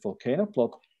of the volcano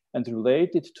plot and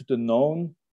relate it to the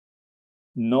known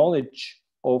knowledge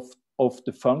of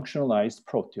the functionalized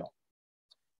proteome.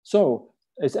 So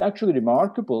it's actually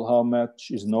remarkable how much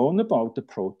is known about the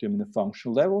proteome in a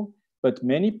functional level, but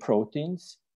many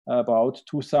proteins, about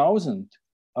 2,000,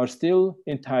 are still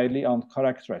entirely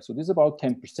uncharacterized. So this is about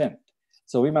 10%.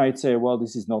 So we might say, well,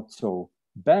 this is not so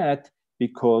bad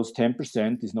because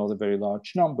 10% is not a very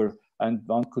large number. And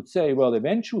one could say, well,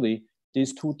 eventually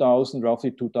these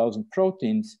roughly 2,000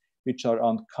 proteins, which are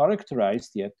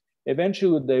uncharacterized yet,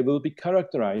 eventually they will be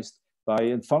characterized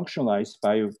and functionalized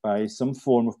by some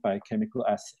form of biochemical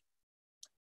assay.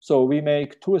 So we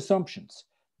make two assumptions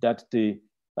that and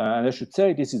I should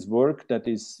say this is work that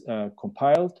is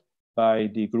compiled by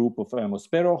the group of Amos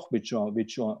Beroch, which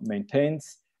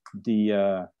maintains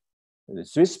the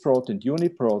SwissProt and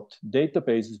UniProt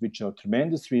databases, which are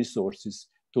tremendous resources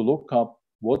to look up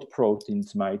what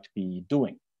proteins might be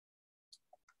doing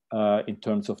in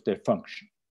terms of their function.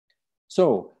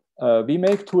 So we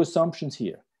make two assumptions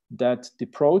here, that the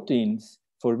proteins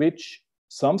for which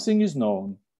something is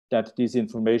known, that this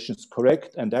information is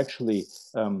correct and actually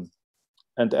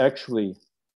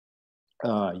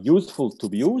useful to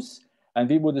use, and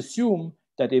we would assume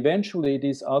that eventually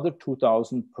these other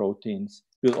 2,000 proteins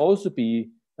will also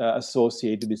be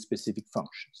associated with specific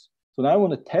functions. So now I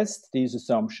want to test these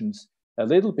assumptions a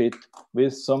little bit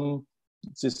with some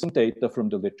data from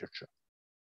the literature.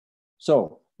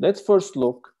 So let's first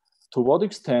look to what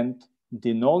extent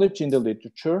the knowledge in the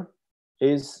literature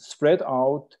is spread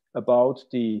out about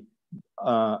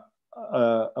around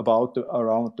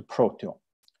the proteome.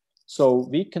 So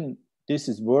we can, this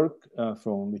is work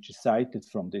which is cited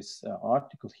from this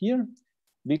article here.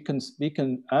 We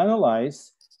can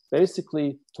analyze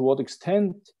basically to what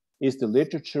extent is the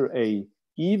literature a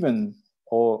even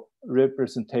or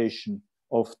representation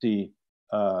of the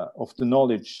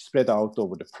knowledge spread out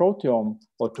over the proteome,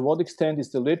 or to what extent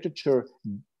is the literature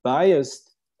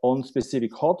biased on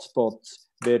specific hotspots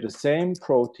where the same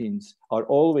proteins are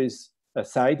always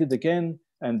cited again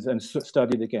and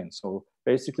studied again. So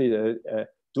basically,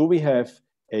 do we have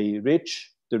the rich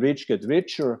get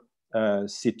richer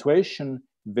situation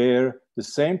where the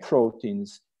same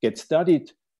proteins get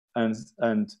studied and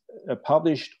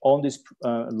published on this,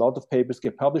 a lot of papers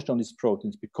get published on these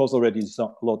proteins because already a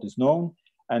lot is known,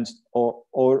 and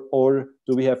or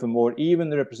do we have a more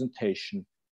even representation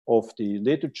of the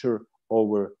literature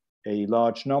over a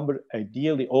large number,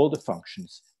 ideally all the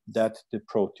functions that the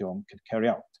proteome can carry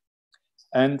out?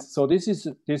 And so this is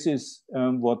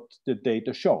what the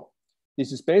data show.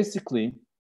 This is basically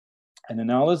an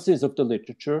analysis of the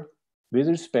literature with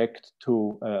respect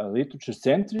to a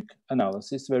literature-centric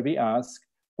analysis, where we ask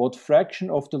what fraction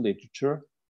of the literature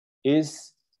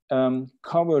is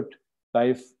covered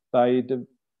by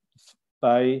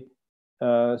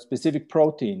specific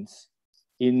proteins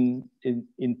in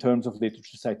terms of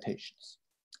literature citations.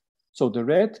 So the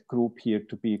red group here,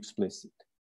 to be explicit,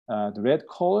 the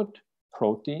red-colored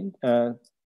proteins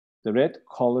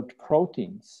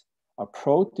are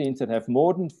proteins that have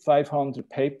more than 500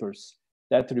 papers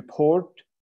that report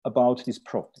about these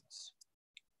proteins.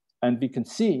 And we can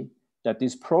see that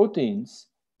these proteins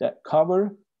that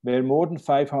cover where more than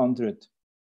 500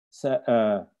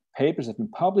 papers have been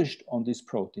published on these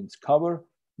proteins cover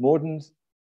more than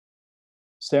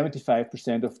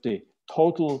 75% of the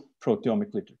total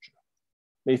proteomic literature.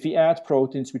 If we add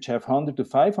proteins which have 100 to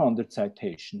 500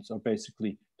 citations, or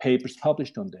basically papers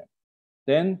published on them,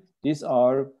 then these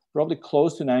are probably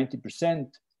close to 90%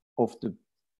 of the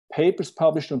papers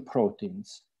published on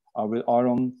proteins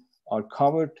are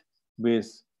covered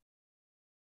with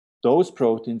those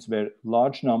proteins where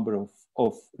large number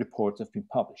of reports have been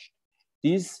published.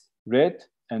 These red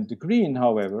and the green,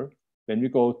 however, when we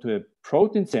go to a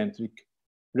protein-centric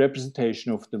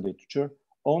representation of the literature,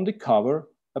 only cover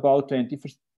about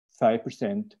 25%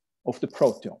 of the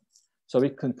proteome. So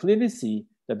we can clearly see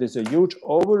that there's a huge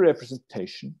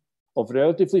overrepresentation of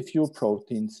relatively few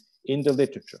proteins in the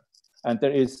literature. And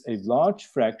there is a large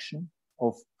fraction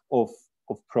of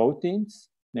proteins,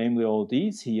 namely all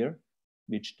these here,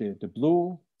 which the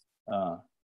blue,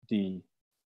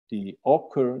 the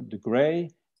ochre, the gray,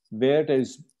 where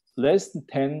there's less than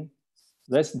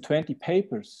 20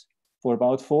 papers for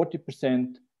about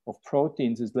 40% of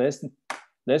proteins, is less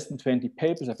than 20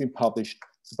 papers have been published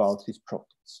about these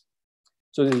proteins.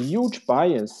 So there's a huge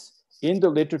bias in the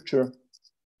literature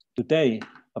today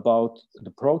about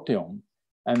the proteome.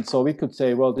 And so we could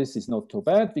say, well, this is not too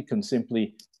bad. We can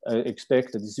simply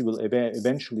expect that this will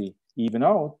eventually even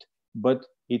out. But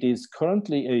it is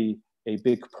currently a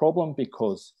big problem,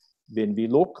 because when we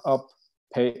look up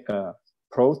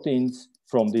proteins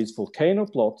from these volcano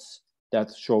plots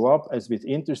that show up as with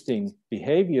interesting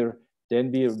behavior,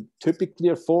 then we typically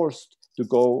are forced to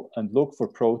go and look for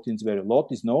proteins where a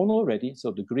lot is known already,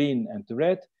 so the green and the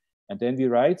red, and then we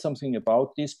write something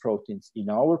about these proteins in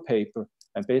our paper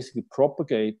and basically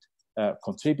propagate,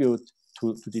 contribute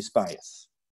to this bias.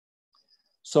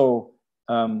 So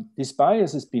this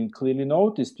bias has been clearly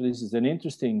noticed. This is an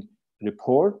interesting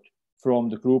report from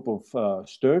the group of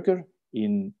Stöger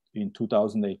in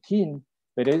 2018,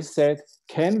 where they said,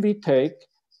 can we take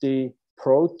the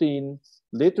protein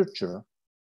literature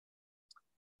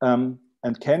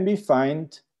and can we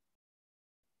find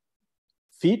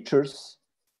features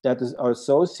that are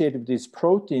associated with these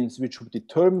proteins which would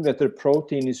determine whether a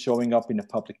protein is showing up in a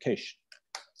publication?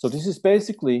 So this is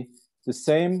basically the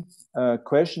same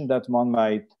question that one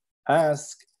might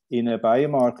ask in a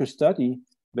biomarker study,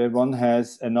 where one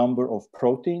has a number of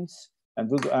proteins and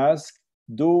will ask,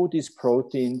 do these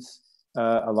proteins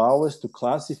allow us to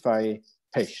classify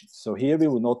patients. So here we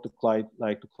would not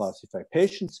like to classify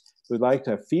patients. We'd like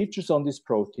to have features on these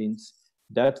proteins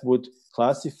that would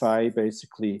classify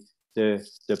basically the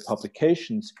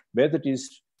publications, whether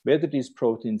these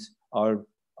proteins are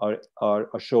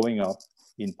showing up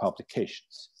in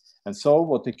publications. And so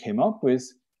what they came up with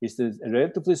is that a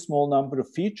relatively small number of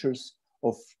features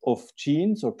of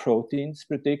genes or proteins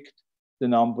predict the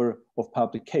number of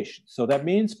publications. So that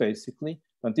means basically,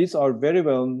 and these are very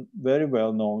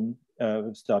well known,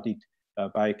 studied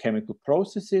biochemical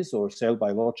processes or cell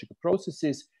biological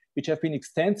processes, which have been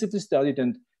extensively studied,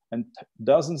 and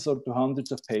dozens or to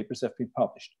hundreds of papers have been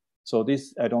published. So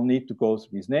this, I don't need to go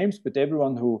through these names, but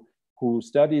everyone who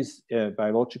studies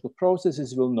biological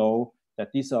processes will know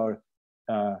that these are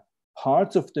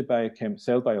parts of the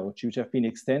cell biology which have been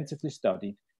extensively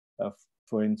studied,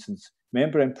 for instance,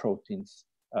 membrane proteins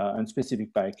and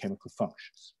specific biochemical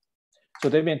functions. So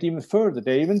they went even further.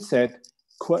 They even said,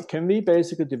 can we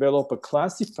basically develop a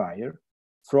classifier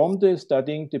from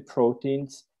studying the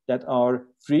proteins that are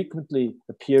frequently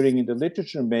appearing in the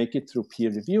literature and make it through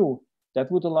peer review, that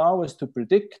would allow us to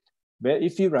predict where,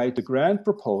 if we write a grant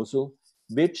proposal,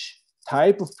 which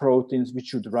type of proteins we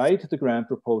should write the grant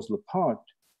proposal apart,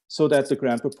 so that the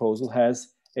grant proposal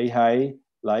has a high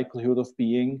likelihood of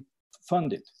being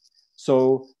funded.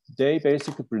 So they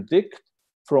basically predict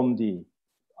from the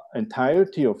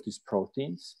entirety of these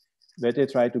proteins, where they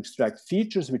try to extract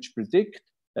features which predict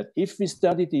that if we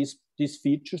study these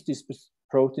features, these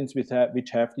proteins which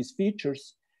have these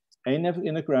features in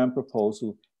a grant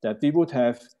proposal, that we would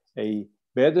have a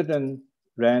better than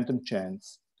random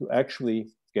chance to actually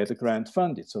get a grant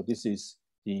funded. So this is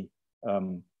a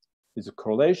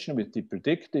correlation with the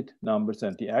predicted numbers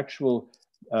and the actual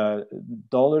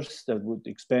dollars that would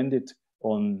expended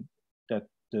on that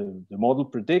the model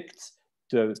predicts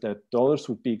that dollars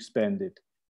would be expended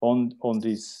on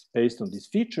this based on these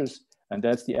features, and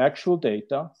that's the actual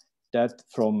data that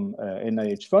from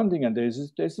NIH funding, and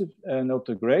there's not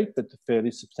a great but a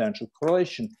fairly substantial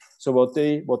correlation. So what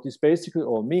this basically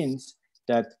all means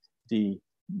that the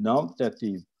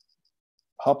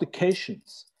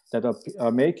publications that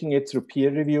are making it through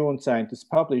peer review and scientists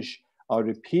publish are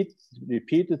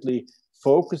repeatedly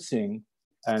focusing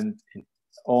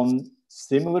on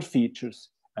similar features,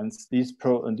 and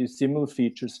these similar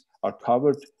features are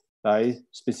covered by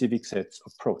specific sets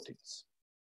of proteins.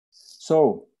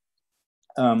 So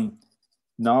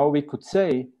now we could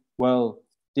say, well,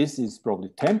 this is probably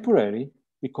temporary,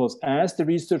 because as the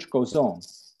research goes on,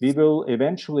 we will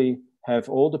eventually have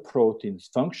all the proteins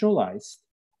functionalized,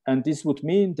 and this would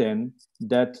mean then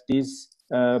that these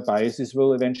biases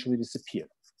will eventually disappear.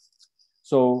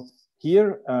 So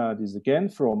here, this is again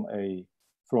from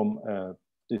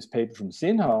this paper from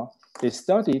Sinha. They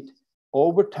studied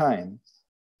over time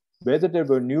whether there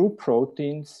were new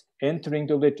proteins entering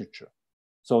the literature.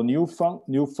 So new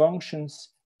functions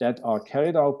that are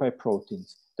carried out by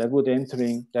proteins that would enter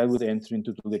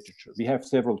into the literature. We have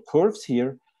several curves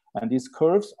here, and these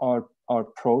curves are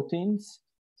proteins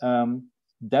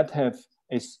that have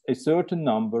a certain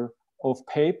number of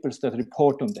papers that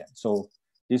report on them. So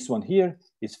this one here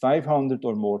is 500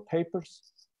 or more papers.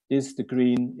 The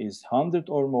green is 100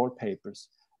 or more papers.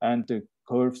 And the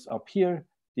curves up here,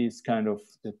 these kind of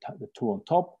the two on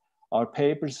top, are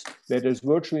papers where there's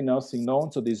virtually nothing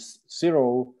known. So there's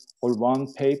 0 or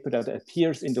 1 paper that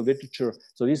appears in the literature.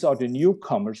 So these are the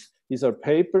newcomers. These are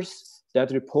papers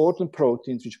that report on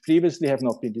proteins which previously have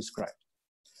not been described.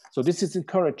 So this is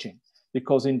encouraging,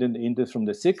 because from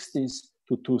the 60s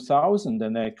to 2000,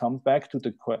 and I come back to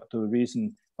the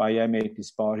reason why I made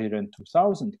this bar here in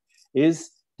 2000,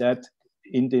 is that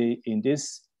in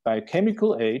this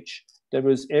biochemical age, there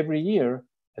was every year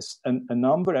a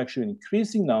number, actually an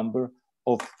increasing number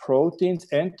of proteins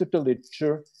entered the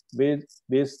literature with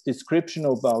description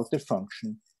about their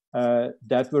function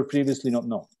that were previously not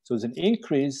known. So there's an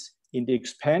increase in the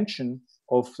expansion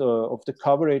of the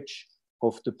coverage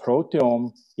of the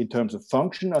proteome in terms of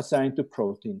function assigned to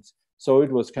proteins. So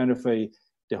it was kind of the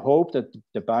hope that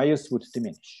the bias would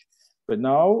diminish. But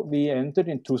now we entered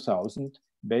in 2000,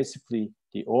 basically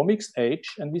the omics age,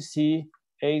 and we see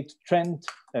a trend,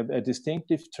 a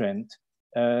distinctive trend,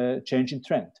 change in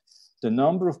trend. The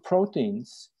number of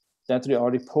proteins that are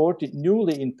reported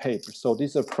newly in papers, so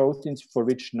these are proteins for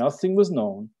which nothing was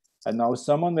known, and now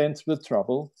someone went through the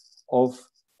trouble of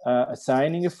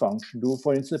assigning a function, do,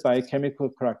 for instance, biochemical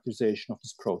characterization of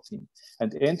this protein,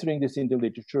 and entering this in the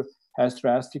literature has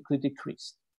drastically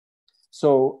decreased.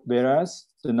 So whereas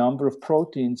the number of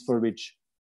proteins for which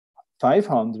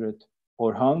 500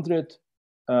 or 100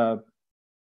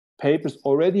 papers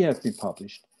already have been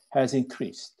published has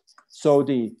increased. So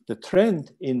the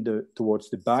trend towards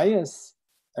the bias,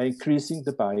 increasing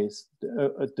the bias,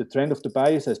 the trend of the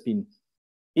bias has been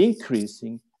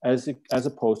increasing as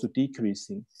opposed to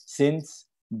decreasing since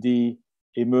the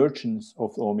emergence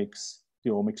of omics,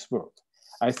 the omics world.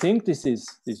 I think this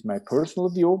is my personal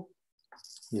view.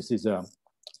 This is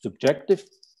subjective,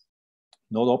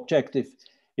 not objective,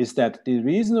 is that the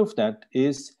reason of that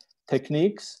is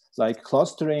techniques like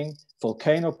clustering,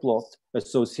 volcano plot,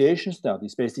 association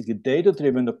studies, basically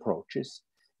data-driven approaches,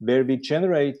 where we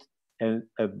generate a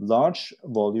large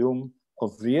volume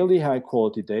of really high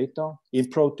quality data in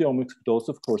proteomics, but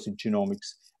also of course in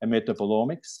genomics and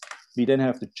metabolomics. We then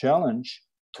have the challenge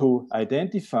to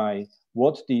identify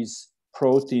what these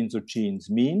proteins or genes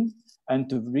mean.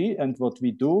 And what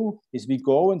we do is we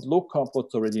go and look up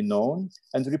what's already known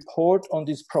and report on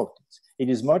these proteins. It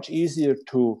is much easier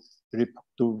to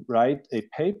write a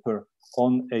paper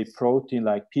on a protein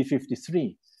like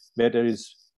P53, where there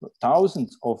is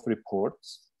thousands of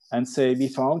reports, and say we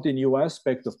found a new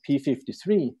aspect of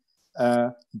P53,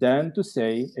 than to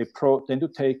say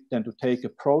to take a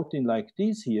protein like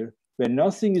this here, where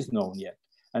nothing is known yet,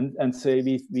 and say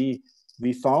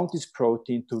we found this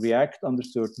protein to react under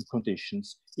certain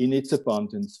conditions in its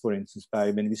abundance, for instance,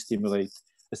 by when we stimulate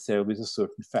a cell with a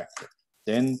certain factor.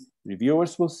 Then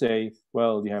reviewers will say,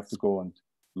 well, we have to go and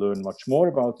learn much more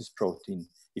about this protein.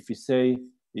 If we say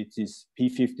it is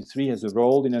P53 has a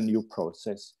role in a new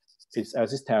process, it's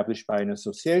as established by an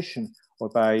association or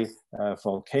by a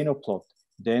volcano plot,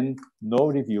 then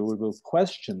no reviewer will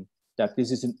question that this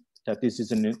is an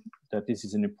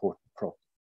important protein.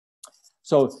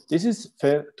 So this is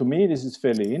to me, this is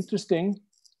fairly interesting,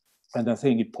 and I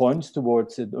think it points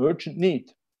towards an urgent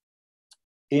need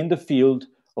in the field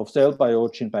of cell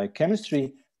biology and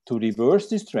biochemistry to reverse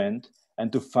this trend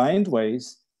and to find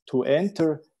ways to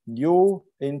enter new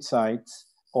insights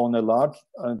on a large,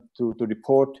 to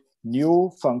report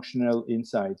new functional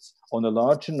insights on a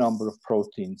larger number of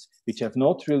proteins which have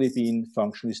not really been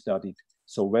functionally studied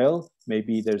so well.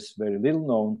 Maybe there's very little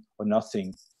known or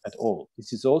nothing at all.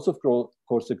 This is also, of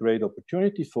course, a great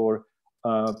opportunity for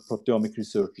proteomic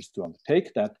researchers to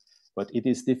undertake that, but it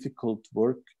is difficult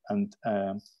work, and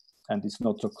it's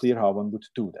not so clear how one would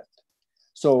do that.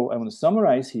 So I want to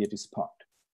summarize here this part.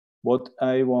 What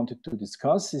I wanted to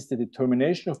discuss is the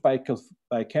determination of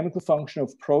biochemical function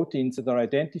of proteins that are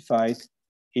identified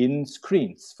in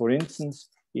screens. For instance,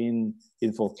 in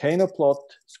volcano plot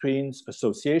screens,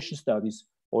 association studies,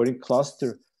 or in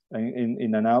cluster,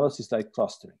 in analysis like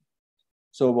clustering.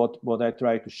 So what I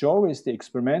try to show is the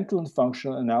experimental and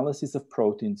functional analysis of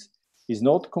proteins is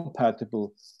not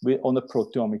compatible on a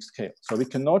proteomic scale. So we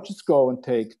cannot just go and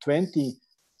take 20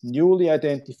 newly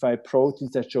identified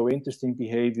proteins that show interesting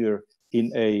behavior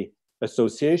in a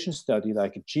association study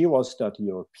like a GWAS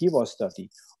study or a PWAS study,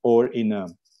 or in a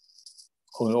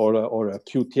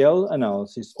QTL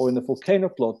analysis, or in a volcano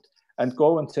plot, and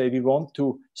go and say we want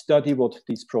to study what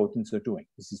these proteins are doing.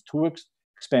 This is too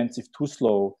expensive, too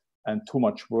slow, and too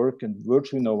much work, and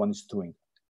virtually no one is doing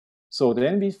that. So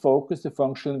then we focus the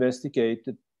functional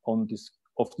investigated on this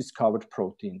of discovered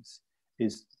proteins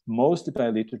is mostly by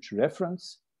literature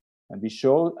reference. And we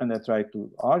show, and I try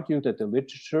to argue that the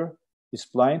literature is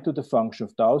blind to the function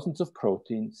of thousands of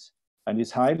proteins and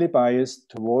is highly biased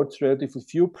towards relatively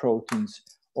few proteins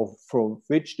from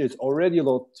which there's already a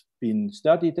lot been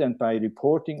studied. And by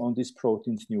reporting on these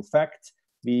proteins new facts,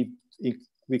 we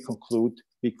conclude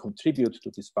we contribute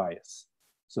to this bias.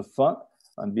 So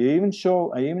and I even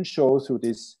show through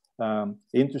this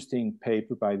interesting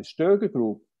paper by the Stöger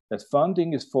group that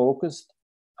funding is focused.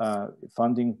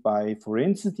 Funding by, for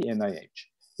instance, the NIH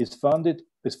is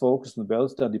focused on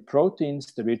well-studied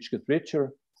proteins. The rich get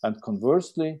richer, and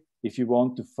conversely, if you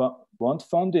want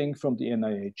funding from the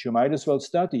NIH, you might as well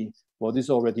study what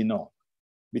is already known,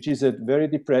 which is a very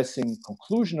depressing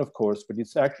conclusion, of course, but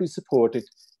it's actually supported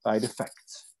by the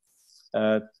facts,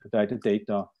 by the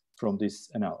data from this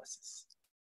analysis.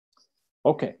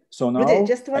 Okay, so now Ruedi,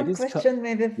 just one question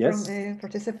maybe from a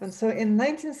participant. So in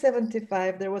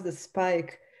 1975, there was a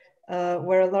spike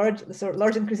where a large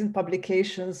increase in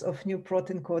publications of new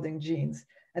protein coding genes,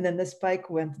 and then the spike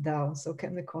went down. So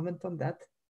can we comment on that?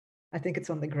 I think it's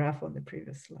on the graph on the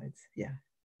previous slides. Yeah.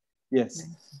 Yes.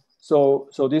 Thanks. So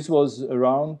this was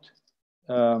around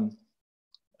time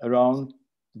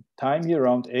here,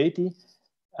 around 80.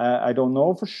 I don't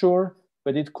know for sure,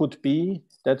 but it could be.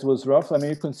 That was roughly, I mean,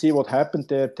 you can see what happened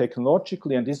there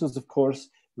technologically. And this was, of course,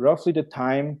 roughly the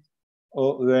time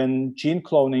when gene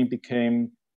cloning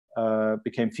became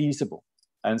feasible.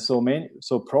 And so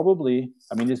probably,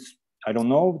 I mean, I don't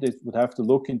know, they would have to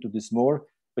look into this more,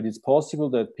 but it's possible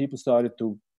that people started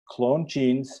to clone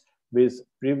genes with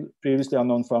previously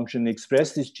unknown function,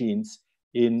 express these genes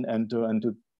in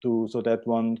so that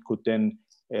one could then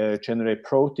generate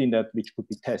protein which could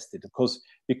be tested.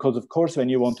 Because of course, when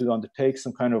you want to undertake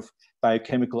some kind of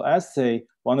biochemical assay,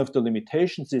 one of the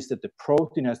limitations is that the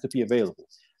protein has to be available.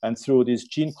 And through these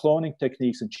gene cloning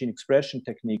techniques and gene expression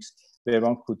techniques, where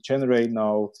one could generate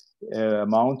now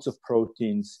amounts of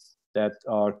proteins that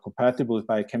are compatible with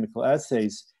biochemical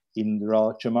assays in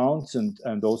large amounts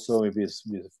and also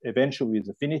eventually with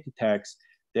affinity tags,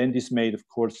 then this made, of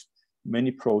course,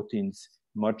 many proteins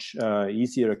much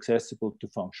easier accessible to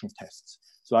functional tests.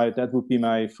 So that would be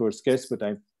my first guess, but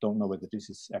I don't know whether this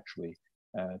is actually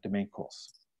the main cause.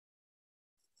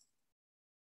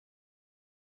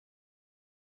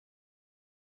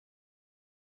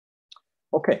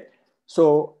 Okay,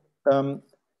 so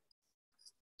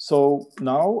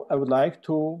now I would like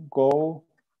to go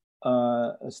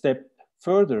a step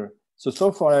further.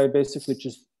 So far I basically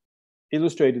just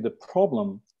illustrated the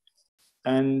problem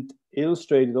and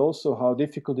illustrated also how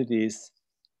difficult it is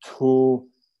to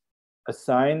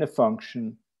assign a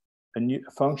function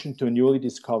to a newly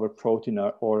discovered protein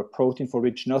or a protein for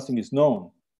which nothing is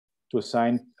known, to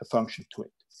assign a function to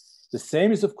it. The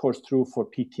same is, of course, true for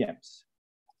PTMs.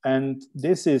 And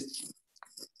this is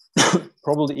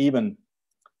probably even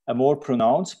a more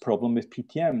pronounced problem with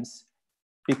PTMs,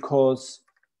 because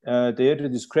there the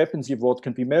discrepancy of what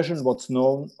can be measured and what's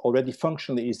known already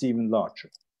functionally is even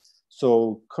larger.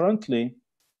 So currently,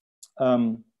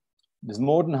 there's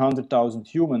more than 100,000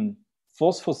 human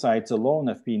phosphosites alone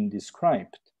have been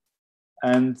described.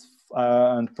 And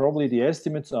probably the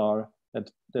estimates are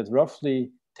that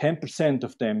roughly 10%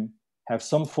 of them have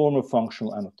some form of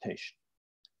functional annotation.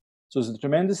 So there's a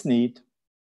tremendous need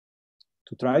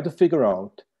to try to figure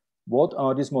out what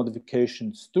are these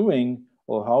modifications doing,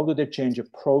 or how do they change a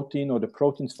protein or the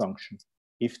protein's function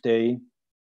if they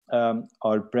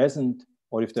are present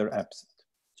or if they're absent.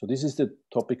 So this is the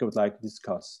topic I would like to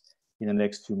discuss in the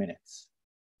next few minutes.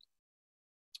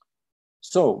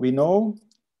 So we know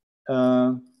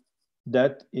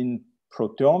that in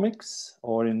proteomics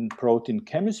or in protein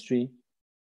chemistry,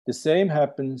 the same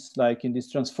happens like in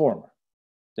this transformer.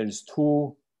 There's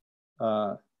two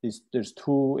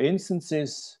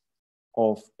instances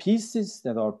of pieces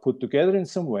that are put together in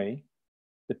some way.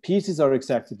 The pieces are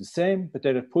exactly the same, but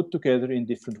they are put together in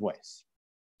different ways.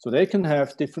 So they can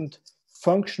have different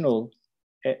functional,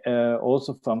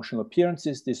 also functional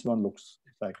appearances. This one looks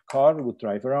like a car would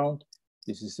drive around.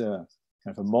 This is a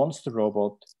kind of a monster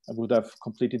robot and would have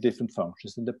completely different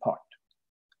functions than the part.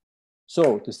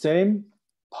 So the same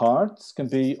parts can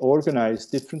be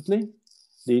organized differently,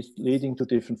 leading to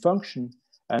different function.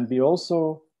 And we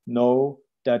also know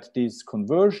that this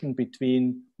conversion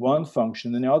between one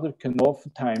function and another can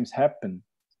oftentimes happen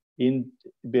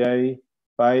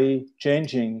by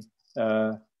changing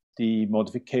the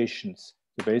modifications.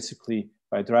 So basically,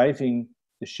 by driving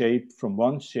the shape from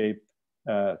one shape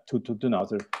to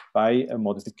another by a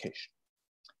modification.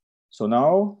 So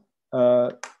now,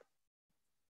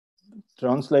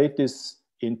 translate this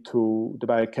into the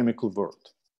biochemical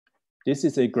world. This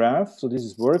is a graph. So this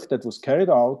is work that was carried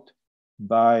out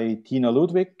by Tina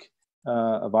Ludwig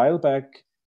a while back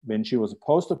when she was a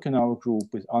postdoc in our group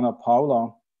with Ana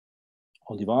Paula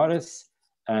Olivares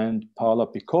and Paola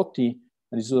Picotti.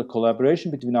 And this was a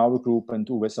collaboration between our group and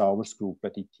Uwe Sauer's group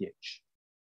at ETH.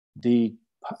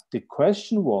 The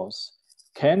question was,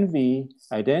 can we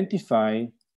identify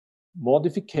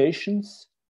modifications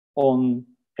on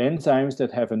enzymes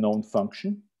that have a known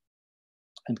function?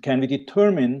 And can we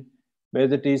determine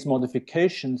whether these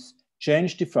modifications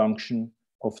change the function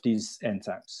of these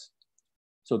enzymes?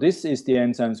 So this is the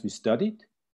enzymes we studied.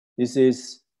 This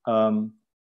is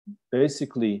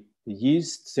basically the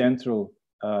yeast central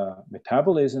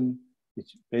metabolism,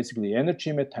 which basically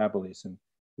energy metabolism.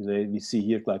 We see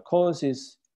here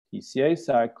glycolysis, TCA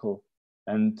cycle,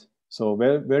 and so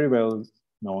very well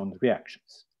known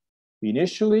reactions. We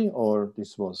initially, or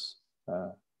this was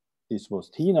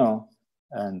Tina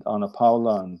and Ana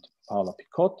Paula and Paola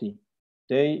Picotti,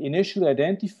 they initially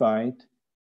identified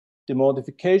the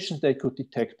modifications they could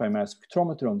detect by mass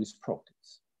spectrometer on these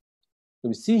proteins. So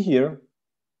we see here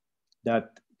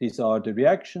that these are the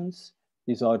reactions,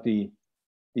 these are the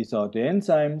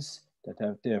enzymes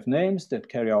that have names that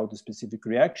carry out a specific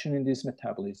reaction in this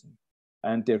metabolism.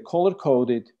 And they're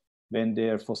color-coded. When they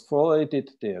are phosphorylated,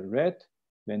 they are red.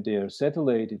 When they are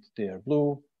acetylated, they are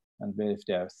blue. And if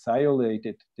they are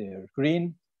thiolated, they are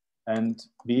green. And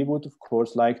we would, of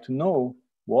course, like to know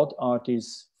what are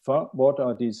these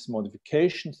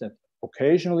modifications that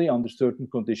occasionally, under certain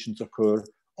conditions, occur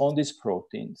on these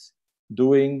proteins.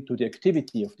 doing to the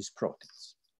activity of these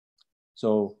proteins.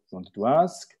 So I wanted to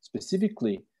ask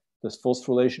specifically, does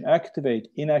phosphorylation activate,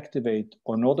 inactivate,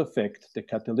 or not affect the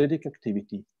catalytic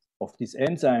activity of these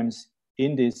enzymes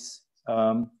in this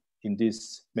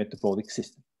metabolic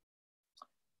system?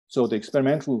 So the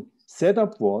experimental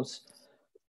setup was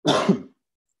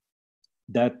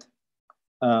that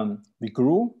we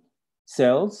grew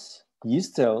cells,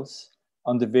 yeast cells,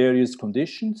 under various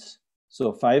conditions,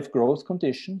 so 5 growth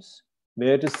conditions,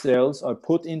 where the cells are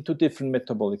put into different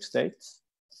metabolic states,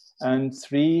 and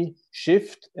 3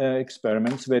 shift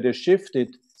experiments where they're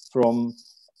shifted from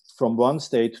one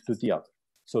state to the other.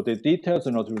 So the details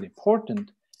are not really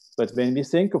important, but when we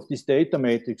think of this data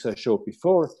matrix I showed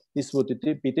before, this would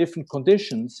be different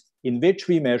conditions in which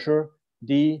we measure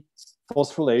the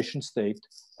phosphorylation state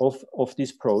of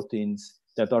these proteins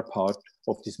that are part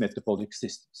of these metabolic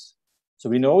systems. So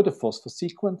we know the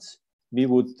phosphosequence. We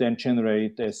would then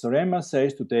generate SRM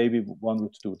assays. Today, one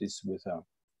would do this with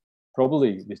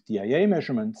probably with DIA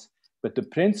measurements. But the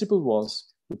principle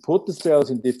was to put the cells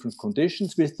in different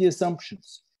conditions with the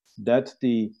assumptions that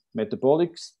the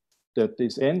metabolics, that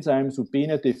these enzymes would be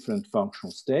in a different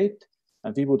functional state.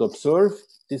 And we would observe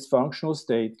this functional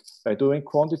state by doing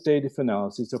quantitative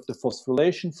analysis of the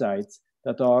phosphorylation sites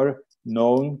that are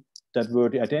known, that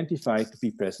were identified to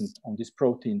be present on these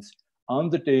proteins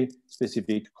under the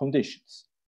specific conditions.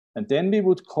 And then we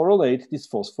would correlate this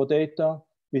phosphodata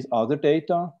with other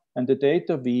data, and the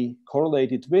data we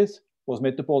correlated with was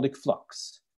metabolic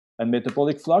flux. And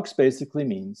metabolic flux basically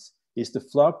means is the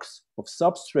flux of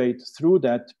substrate through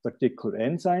that particular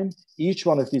enzyme. Each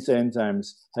one of these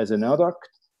enzymes has an adduct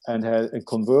and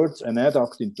converts an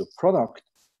adduct into a product.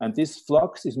 And this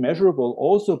flux is measurable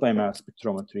also by mass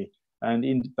spectrometry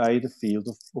and by the field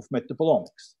of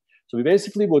metabolomics. So we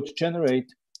basically would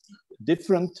generate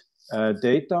different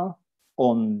data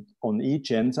on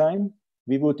each enzyme.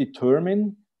 We would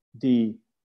determine the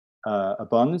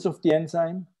abundance of the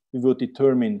enzyme. We would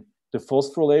determine the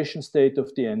phosphorylation state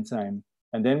of the enzyme.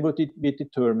 And then we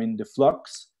determine the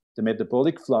flux, the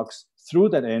metabolic flux through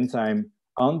that enzyme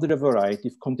under a variety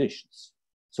of conditions.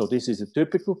 So this is a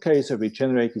typical case where we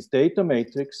generate this data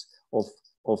matrix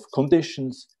of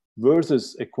conditions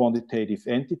versus a quantitative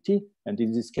entity, and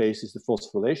in this case is the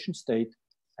phosphorylation state,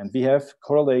 and we have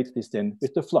correlated this then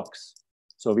with the flux.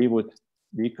 So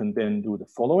we can then do the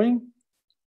following.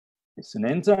 It's an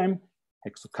enzyme,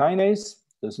 hexokinase,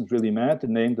 doesn't really matter,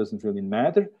 the name doesn't really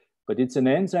matter, but it's an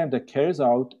enzyme that carries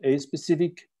out a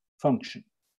specific function.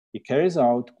 It carries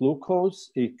out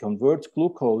glucose, it converts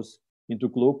glucose into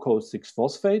glucose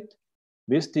 6-phosphate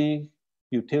with the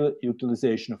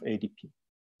utilization of ADP.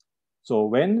 So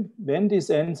when this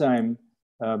enzyme,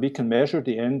 we can measure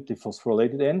the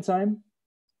phosphorylated enzyme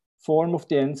form of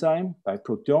the enzyme by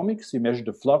proteomics. We measure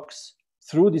the flux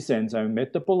through this enzyme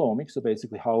metabolomics, so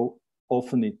basically how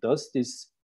often it does this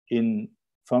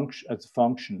as a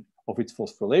function of its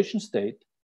phosphorylation state.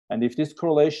 And if this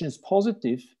correlation is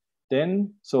positive,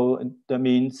 then that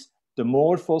means the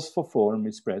more phosphoform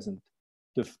is present,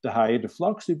 the higher the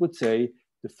flux. We would say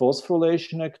the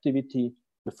phosphorylation activity,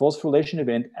 the phosphorylation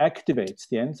event activates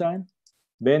the enzyme.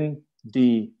 When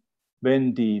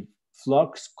the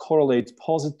flux correlates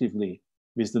positively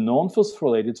with the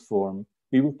non-phosphorylated form,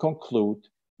 we will conclude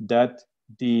that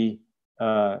the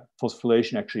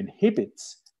phosphorylation actually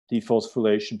inhibits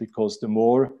dephosphorylation, because the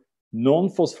more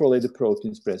non-phosphorylated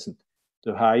proteins present,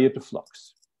 the higher the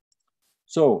flux.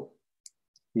 So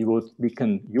we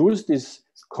can use this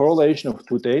correlation of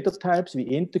 2 data types. We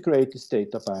integrate this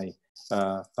data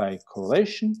by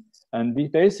correlation, and we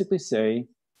basically say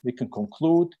we can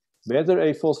conclude whether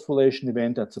a phosphorylation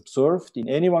event that's observed in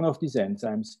any one of these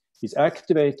enzymes is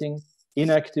activating,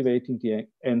 inactivating the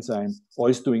enzyme, or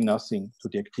is doing nothing to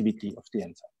the activity of the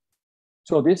enzyme.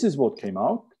 So this is what came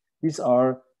out. These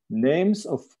are names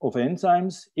of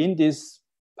enzymes in this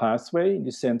pathway, in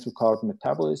this central carbon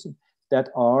metabolism, that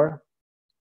are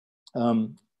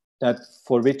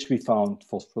for which we found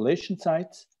phosphorylation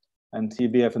sites. And here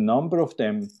we have a number of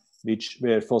them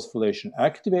where phosphorylation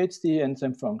activates the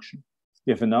enzyme function.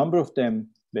 We have a number of them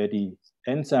where the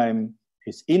enzyme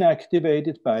is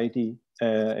inactivated by the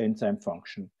enzyme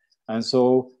function. And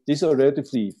so these are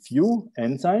relatively few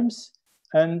enzymes,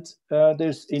 and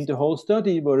there's in the whole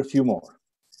study were a few more.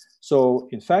 So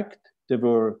in fact, there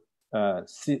were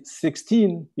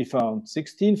 16, we found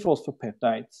 16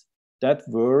 phosphopeptides that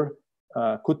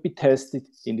could be tested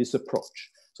in this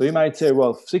approach. So you might say,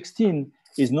 well, 16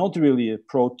 is not really a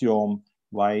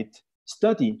proteome-wide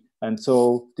study. And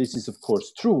so this is, of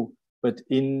course, true. But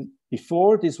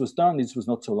before this was done, this was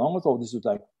not so long ago, this was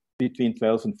like between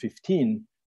 12 and 15,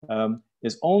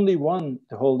 There's only one,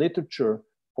 the whole literature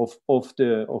of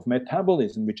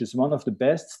metabolism, which is one of the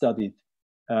best studied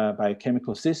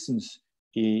biochemical systems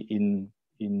that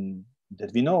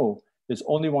we know. There's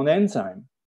only one enzyme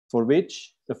for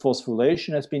which the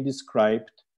phosphorylation has been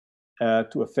described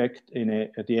to affect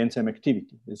the enzyme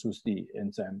activity. This was the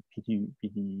enzyme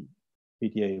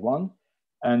PDA1.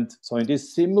 And so in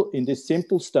this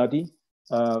simple study,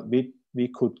 we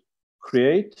could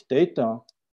create data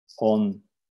on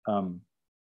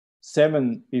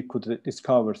we could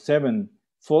discover 7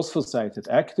 phosphosites that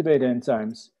activate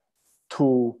enzymes,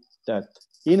 2 that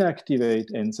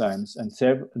inactivate enzymes, and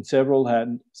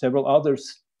several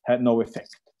others had no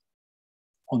effect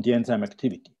on the enzyme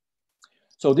activity.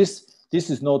 So this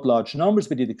is not large numbers,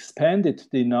 but it expanded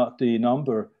the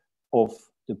number of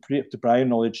the prior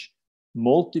knowledge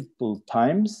multiple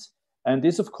times. And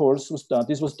this, of course, was done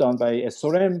by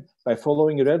SRM by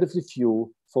following a relatively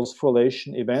few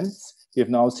phosphorylation events. We have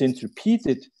now since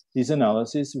repeated this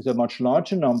analysis with a much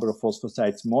larger number of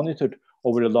phosphosites monitored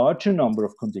over a larger number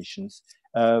of conditions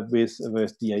with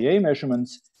DAA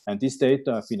measurements. And these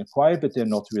data have been acquired, but they're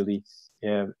not really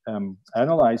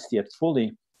analyzed yet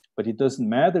fully. But it doesn't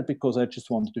matter, because I just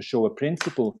wanted to show a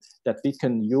principle that we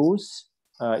can use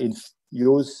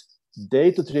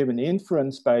data-driven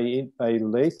inference by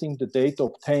relating the data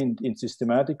obtained in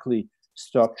systematically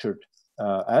structured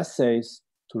assays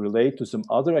to relate to some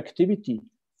other activity,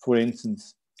 for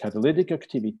instance, catalytic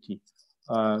activity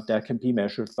that can be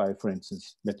measured by, for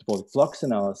instance, metabolic flux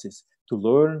analysis to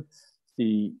learn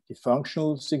the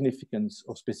functional significance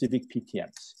of specific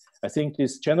PTMs. I think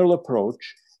this general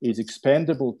approach is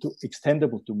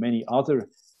extendable to many other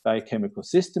biochemical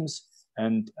systems,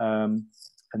 and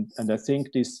I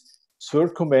think this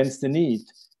circumvents the need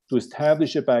to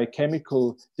establish a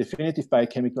definitive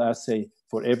biochemical assay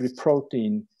for every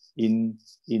protein in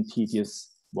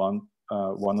tedious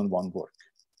one-on-one work.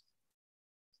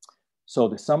 So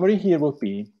the summary here would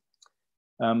be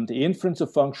the inference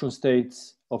of functional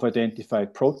states of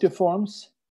identified proteoforms.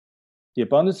 The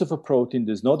abundance of a protein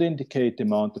does not indicate the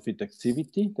amount of its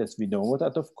activity, as we know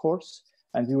that, of course,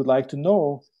 and we would like to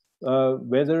know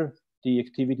whether the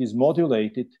activity is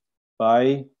modulated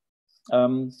by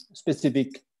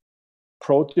specific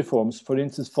proteoforms, for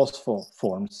instance,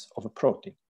 phosphoforms of a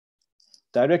protein.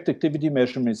 Direct activity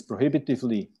measurement is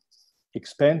prohibitively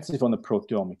expensive on a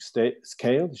proteomic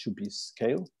scale. It should be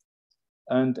scale.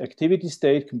 And activity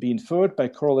state can be inferred by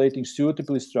correlating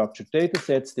suitably structured data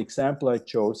sets. The example I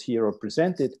chose here or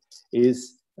presented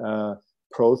is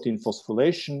protein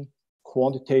phosphorylation,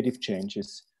 quantitative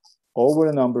changes over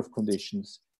a number of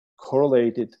conditions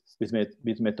correlated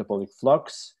with metabolic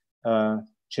flux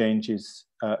changes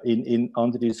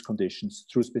under these conditions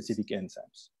through specific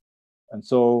enzymes. And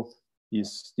so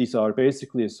these are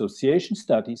basically association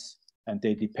studies, and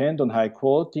they depend on high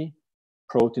quality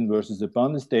protein versus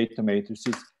abundance data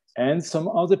matrices and some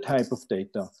other type of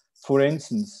data, for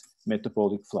instance,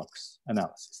 metabolic flux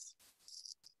analysis.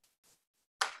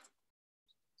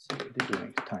 So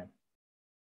during time.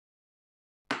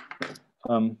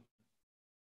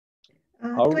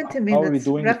 20 minutes, how are we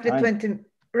doing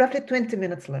roughly 20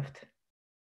 minutes left.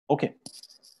 Okay,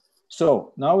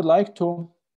 so now I would like to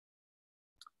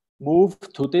move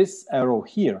to this arrow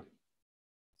here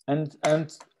and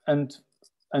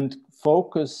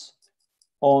focus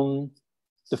on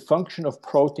the function of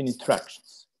protein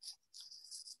interactions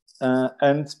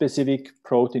and specific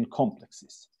protein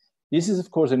complexes. This is, of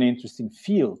course, an interesting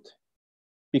field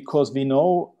because we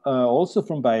know also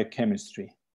from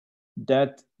biochemistry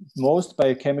that most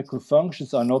biochemical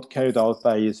functions are not carried out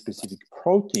by a specific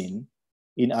protein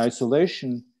in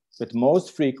isolation, but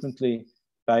most frequently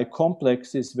by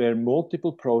complexes where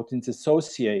multiple proteins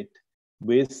associate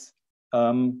with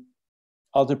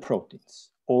other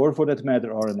proteins, or for that matter,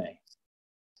 RNA.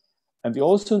 And we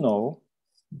also know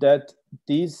that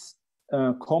these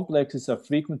complexes are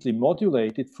frequently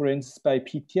modulated, for instance, by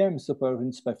PTMs, or for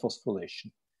instance, by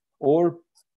phosphorylation.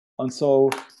 And so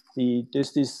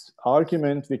there's this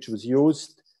argument which was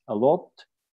used a lot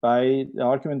by the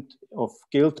argument of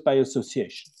guilt by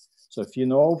association. So if you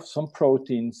know some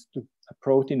proteins, a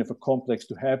protein of a complex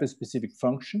to have a specific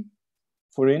function,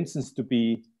 for instance, to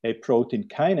be a protein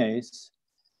kinase,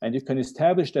 and you can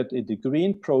establish that the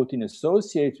green protein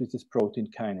associates with this protein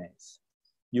kinase,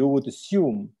 you would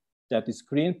assume that this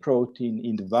green protein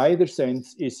in the wider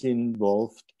sense is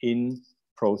involved in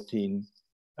protein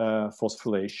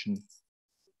phosphorylation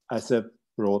as a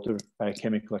broader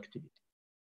biochemical activity.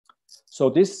 So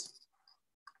this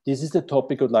is the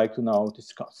topic I'd like to now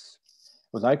discuss. I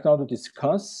would like now to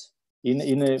discuss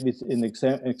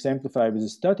exemplify with a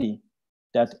study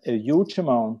that a huge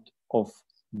amount of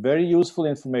very useful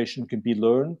information can be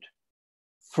learned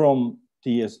from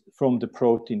the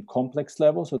protein complex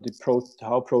level, so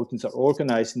how proteins are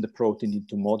organized in the protein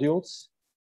into modules.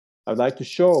 I'd like to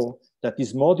show that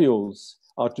these modules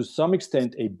are to some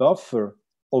extent a buffer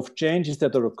of changes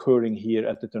that are occurring here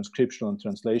at the transcriptional and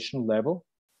translational level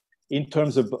in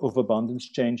terms of abundance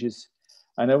changes.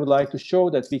 And I would like to show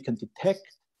that we can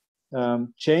detect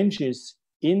changes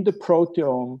in the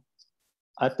proteome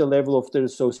at the level of their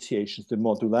associations, the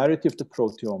modularity of the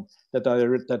proteome, that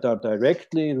are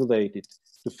directly related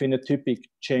to phenotypic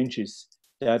changes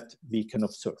that we can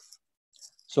observe.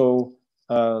 So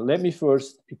let me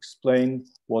first explain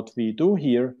what we do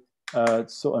here,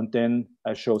 and then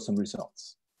I show some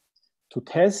results. To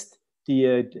test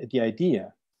the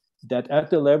idea that at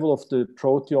the level of the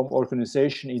proteome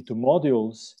organization into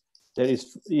modules, there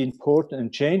is important,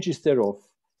 and changes thereof,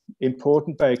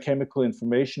 important biochemical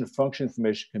information, functional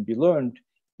information can be learned,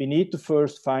 we need to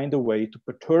first find a way to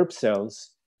perturb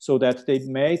cells so that they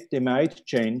might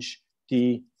change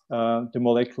the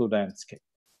molecular landscape.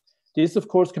 This, of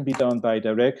course, can be done by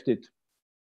directed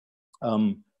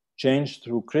change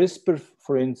through CRISPR,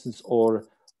 for instance, or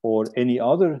any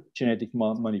other genetic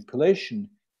manipulation.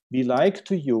 We like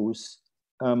to use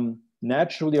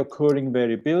naturally occurring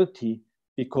variability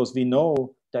because we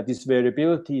know that this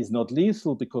variability is not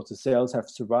lethal because the cells have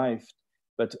survived,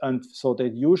 and so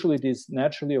that usually this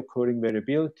naturally occurring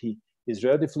variability is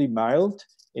relatively mild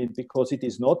because it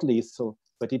is not lethal,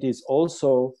 but it is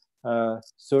also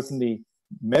certainly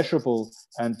measurable,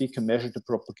 and we can measure the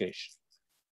propagation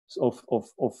of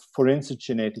for instance,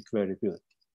 genetic variability.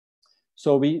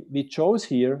 So we chose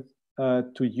here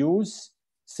to use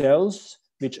cells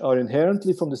which are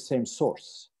inherently from the same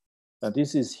source.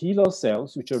 This is HeLa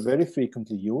cells, which are very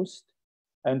frequently used.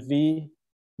 And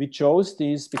we chose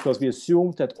these because we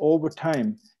assumed that over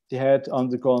time they had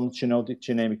undergone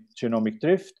genomic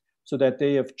drift, so that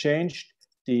they have changed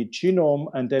the genome,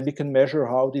 and then we can measure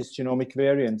how these genomic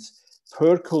variants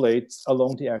percolates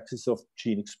along the axis of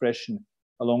gene expression,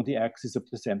 along the axis of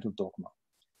the central dogma.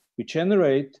 We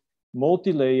generate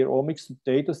multi-layer omics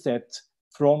data sets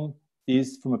from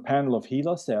a panel of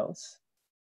HeLa cells.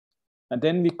 And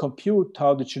then we compute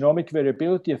how the genomic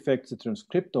variability affects the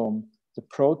transcriptome, the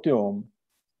proteome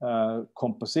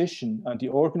composition, and the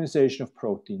organization of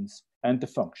proteins, and the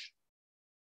function,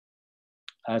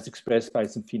 as expressed by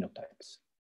some phenotypes.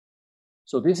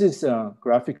 So this is a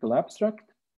graphical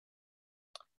abstract.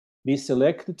 We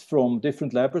selected from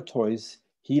different laboratories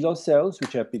HeLa cells,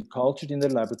 which have been cultured in their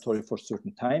laboratory for a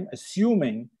certain time,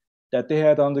 assuming that they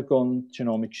had undergone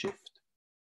genomic shift.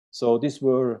 So these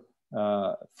were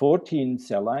 14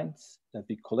 cell lines that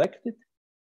we collected.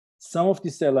 Some of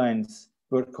these cell lines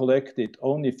were collected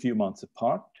only a few months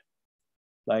apart,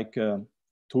 like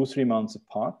 2-3 months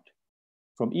apart.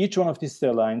 From each one of these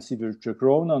cell lines, which were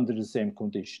grown under the same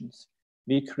conditions,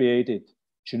 we created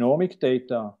genomic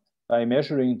data by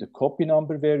measuring the copy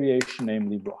number variation,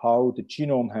 namely how the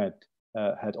genome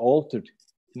had altered,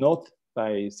 not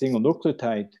by single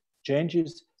nucleotide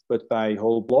changes, but by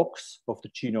whole blocks of the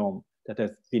genome that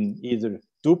have been either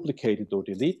duplicated or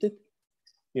deleted.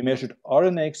 We measured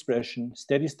RNA expression,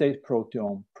 steady-state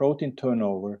proteome, protein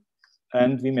turnover,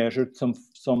 and we measured some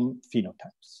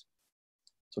phenotypes.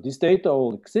 So these data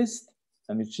all exist,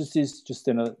 and it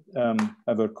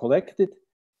were collected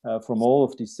from all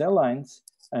of these cell lines.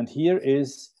 And here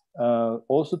is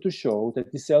also to show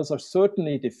that these cells are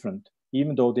certainly different,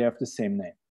 even though they have the same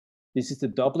name. This is the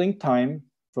doubling time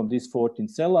from these 14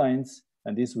 cell lines,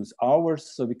 and this was hours.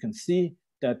 So we can see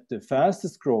that the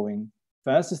fastest growing,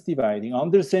 fastest dividing,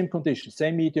 under the same conditions,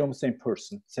 same medium, same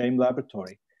person, same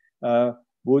laboratory,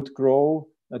 would grow,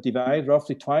 divide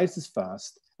roughly twice as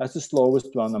fast as the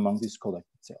slowest one among these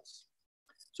collected cells.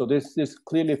 So this is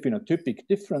clearly a phenotypic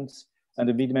difference. And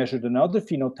then we measured another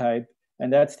phenotype,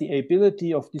 and that's the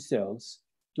ability of the cells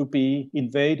to be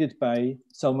invaded by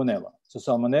salmonella. So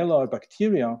salmonella are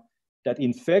bacteria that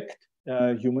infect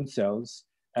human cells,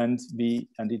 and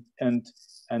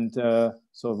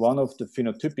so one of the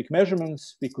phenotypic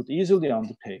measurements we could easily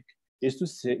undertake is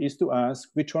to ask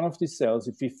which one of these cells,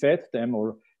 if we fed them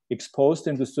or exposed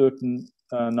them to a certain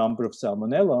number of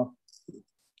salmonella,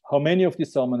 how many of the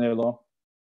salmonella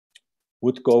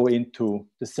would go into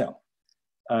the cell.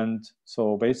 And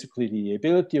so basically the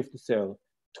ability of the cell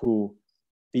to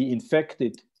be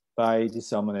infected by the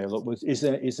salmonella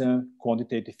is a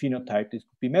quantitative phenotype that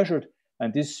could be measured.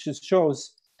 And this just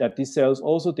shows that these cells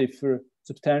also differ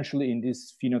substantially in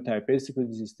this phenotype. Basically,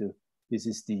 this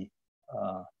is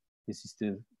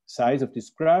the size of this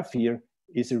graph here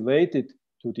is related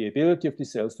to the ability of the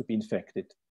cells to be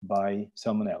infected by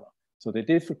salmonella. So they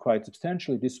differ quite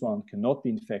substantially. This one cannot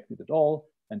be infected at all,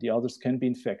 and the others can be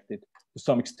infected to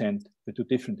some extent, but to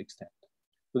different extent.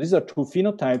 So these are two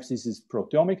phenotypes. This is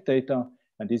proteomic data,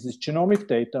 and this is genomic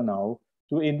data now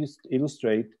to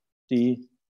illustrate the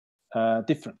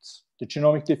difference, the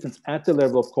genomic difference at the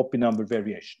level of copy number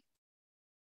variation.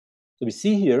 So we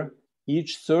see here,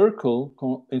 each circle,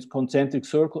 concentric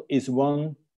circle, is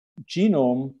one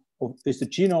genome, is the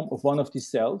genome of one of these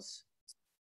cells.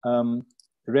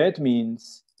 Red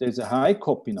means there's a high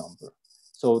copy number.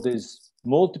 So there's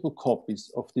multiple copies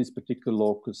of this particular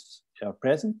locus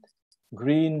present.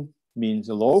 Green means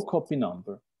a low copy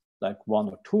number, like 1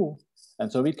 or 2.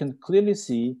 And so we can clearly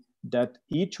see that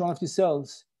each one of these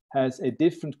cells has a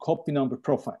different copy number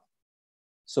profile.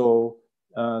 So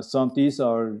these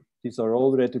are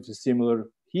all relatively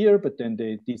similar here, but then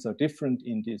these are different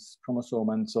in this chromosome.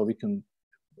 And so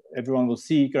everyone will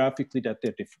see graphically that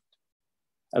they're different.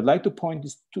 I'd like to point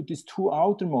to these two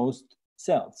outermost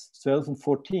cells, 12 and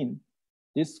 14.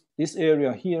 This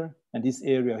area here and this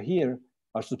area here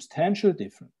are substantially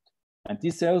different. And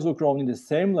these cells were grown in the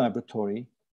same laboratory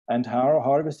and are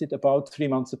harvested about 3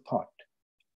 months apart.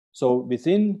 So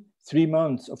within 3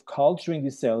 months of culturing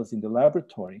these cells in the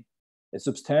laboratory, a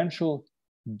substantial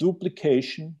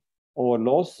duplication or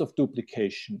loss of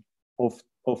duplication of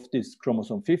this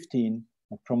chromosome 15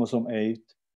 and chromosome 8,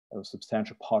 a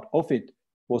substantial part of it,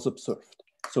 was observed.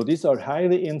 So these are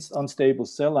highly unstable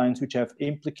cell lines which have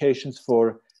implications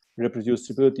for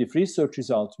reproducibility of research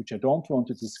results, which I don't want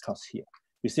to discuss here.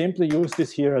 We simply use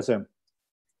this here as a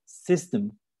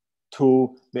system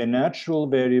where natural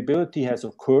variability has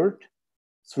occurred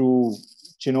through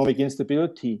genomic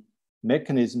instability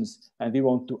mechanisms, and we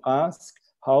want to ask,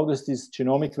 how does this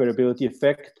genomic variability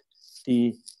affect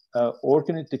the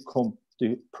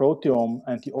proteome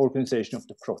and the organization of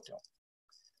the proteome?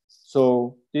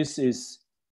 So this is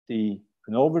an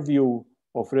overview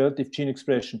of relative gene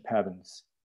expression patterns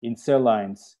in cell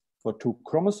lines for 2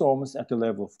 chromosomes at the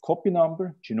level of copy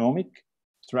number, genomic,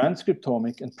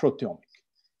 transcriptomic, and proteomic.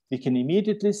 We can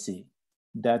immediately see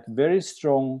that very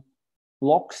strong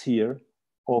blocks here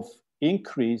of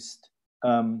increased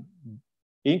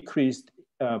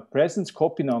presence,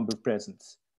 copy number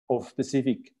presence of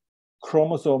specific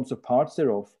chromosomes or parts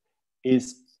thereof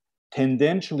is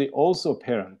tendentially also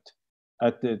apparent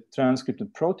at the transcript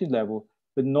and protein level,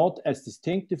 but not as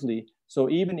distinctively. So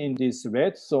even in this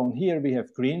red zone here, we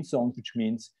have green zones, which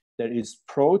means there is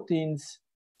proteins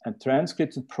and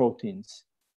transcripts and proteins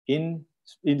in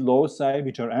loci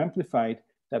which are amplified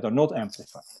that are not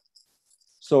amplified.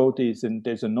 So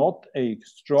there's not a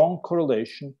strong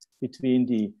correlation between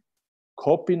the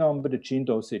copy number, the gene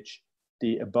dosage,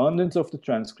 the abundance of the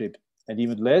transcript, and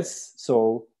even less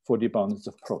so for the abundance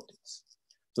of proteins.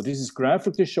 So this is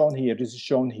graphically shown here. This is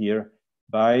shown here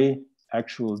by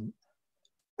actual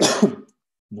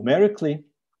numerically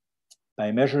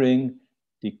by measuring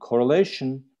the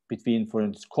correlation between, for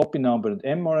instance, copy number and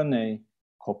mRNA,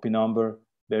 copy number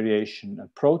variation,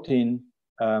 and protein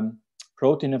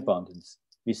abundance.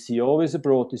 We see always a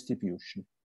broad distribution.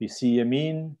 We see a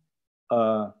mean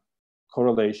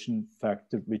correlation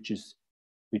factor which is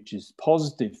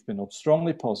positive, but not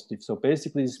strongly positive. So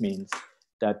basically, this means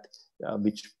that,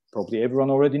 which probably everyone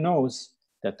already knows,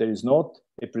 that there is not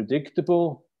a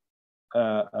predictable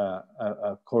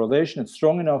correlation that's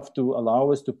strong enough to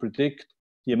allow us to predict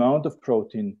the amount of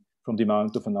protein from the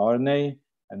amount of an RNA,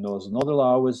 and does not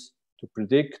allow us to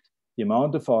predict the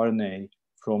amount of RNA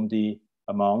from the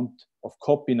amount of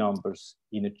copy numbers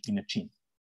in a gene.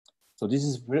 So this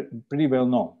is pretty well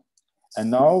known. And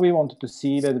now we wanted to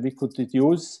see whether we could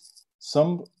deduce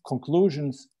some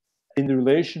conclusions in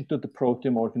relation to the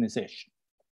proteome organization.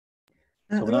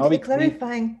 So now a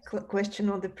clarifying question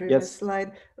on the previous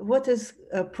slide. What is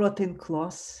a protein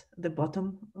loss, the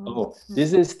bottom?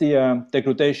 This is the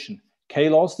degradation.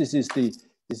 K-loss, this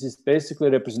is basically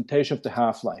a representation of the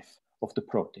half-life of the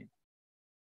protein,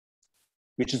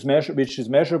 which is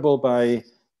measurable by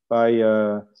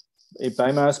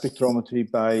mass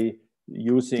spectrometry, by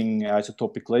using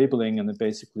isotopic labeling, and then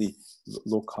basically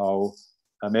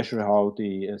measure how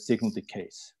the signal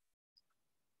decays.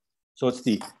 So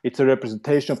it's a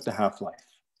representation of the half-life.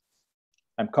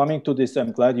 I'm coming to this.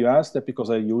 I'm glad you asked that, because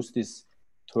I use this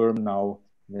term now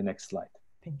in the next slide.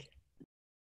 Thank you.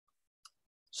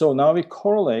 So now we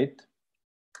correlate.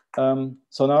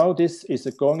 So now this is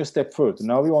going a step further.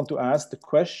 Now we want to ask the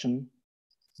question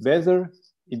whether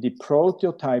in the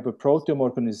proteotype or proteome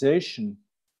organization,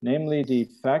 namely the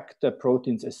fact that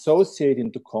proteins associate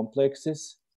into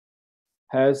complexes,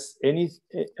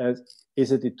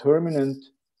 is a determinant,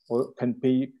 or can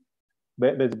be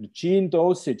whether the gene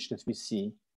dosage that we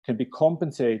see can be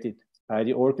compensated by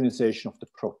the organization of the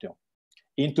proteome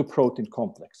into protein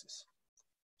complexes.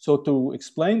 So to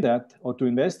explain that, or to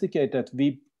investigate that,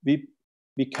 we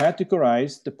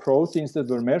categorized the proteins that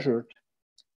were measured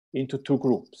into two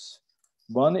groups.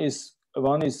 One is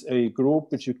a group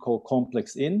which we call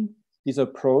complex in. These are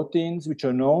proteins which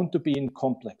are known to be in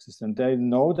complexes, and they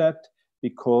know that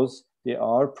because they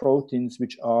are proteins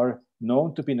which are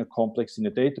known to be in a complex in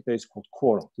a database called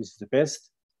Quorum. This is the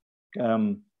best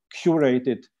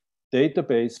curated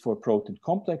database for protein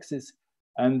complexes.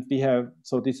 And we have,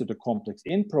 so these are the complex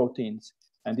in proteins.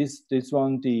 And this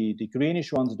one, the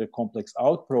greenish ones are the complex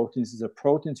out proteins. These are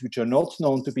proteins which are not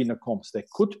known to be in a complex. They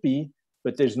could be,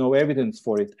 but there's no evidence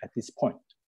for it at this point.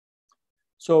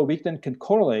 So we then can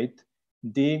correlate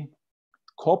the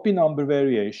copy number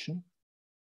variation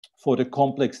for the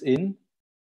complex in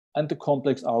and the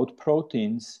complex out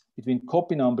proteins between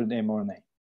copy number and mRNA.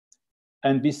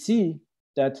 And we see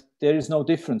that there is no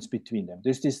difference between them.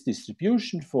 There's this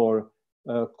distribution for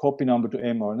copy number to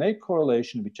mRNA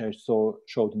correlation, which I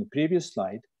showed in the previous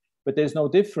slide, but there's no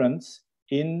difference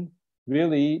in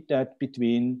really that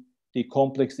between the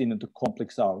complex in and the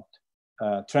complex out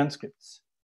transcripts.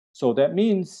 So that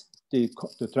means the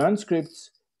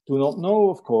transcripts do not know,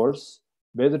 of course,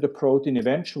 whether the protein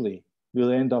eventually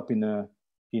will end up in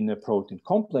a protein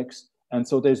complex. And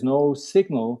so there's no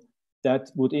signal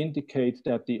that would indicate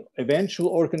that the eventual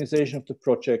organization of the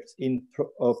projects in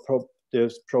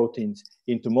those proteins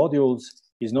into modules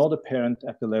is not apparent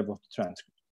at the level of the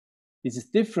transcript. This is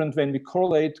different when we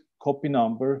correlate copy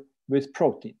number with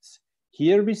proteins.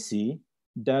 Here we see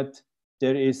that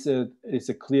there is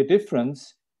a clear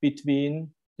difference between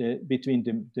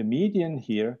the median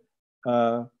here,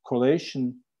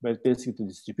 correlation, but basically the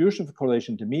distribution of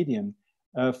correlation, the median,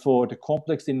 for the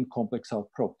complex in and complex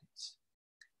out proteins.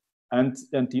 And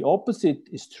the opposite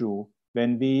is true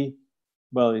when we,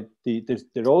 well,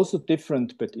 they're also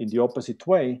different, but in the opposite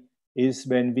way, is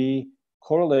when we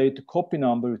correlate the copy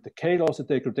number with the K-loss or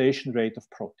degradation rate of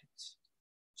proteins.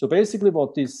 So basically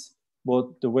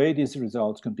the way these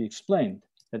results can be explained,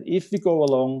 that if we go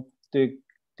along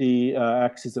the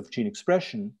axis of gene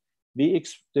expression,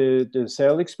 the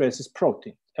cell expresses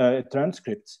protein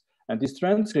transcripts, and these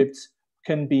transcripts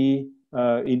can be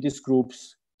in these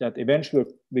groups that eventually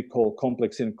we call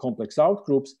complex in and complex out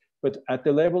groups, but at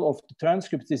the level of the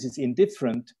transcripts, this is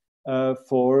indifferent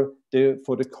for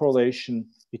the correlation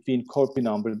between copy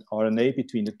number and RNA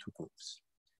between the two groups.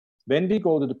 When we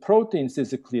go to the proteins,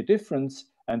 there's a clear difference,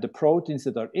 and the proteins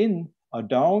that are in are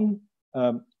down.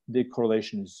 The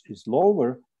correlation is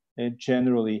lower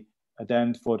generally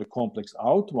than for the complex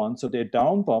out one, so they're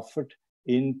down buffered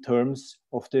in terms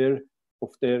of their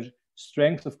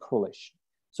strength of correlation.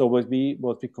 So what we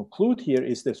conclude here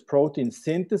is there's proteins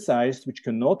synthesized which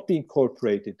cannot be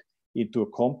incorporated into a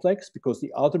complex because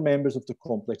the other members of the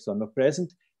complex are not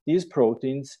present. These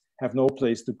proteins have no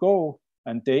place to go,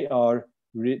 and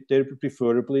they're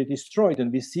preferably destroyed.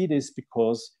 And we see this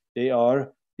because they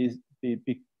are,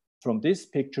 from this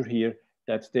picture here,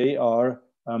 that they are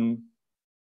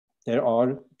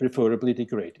preferably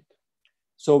degraded.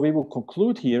 So we will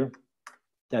conclude here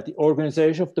that the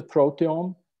organization of the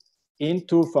proteome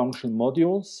into functional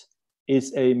modules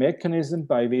is a mechanism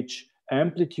by which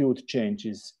amplitude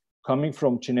changes coming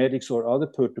from genetics or other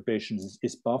perturbations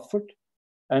is buffered,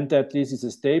 and that this is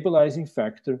a stabilizing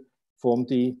factor from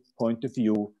the point of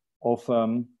view of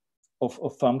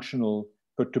functional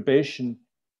perturbation,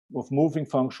 of moving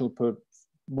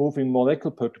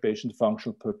molecular perturbation to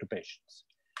functional perturbations.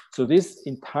 So this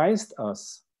enticed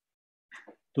us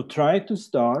to try to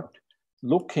start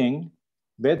looking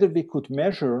whether we could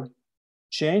measure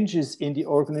changes in the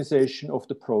organization of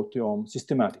the proteome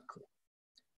systematically.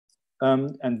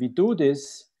 And we do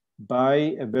this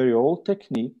by a very old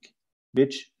technique,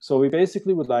 so we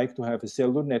basically would like to have a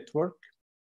cellular network.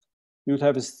 We would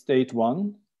have a state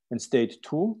 1 and state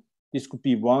 2. This could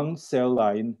be one cell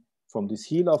line from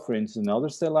this HeLa, for instance, another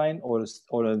cell line,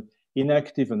 or an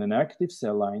inactive and an active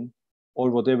cell line,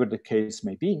 or whatever the case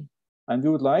may be. And we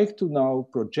would like to now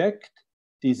project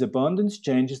these abundance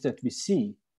changes that we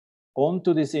see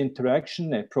onto this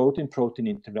interaction, protein-protein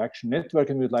interaction network,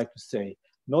 and we'd like to say,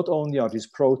 not only are these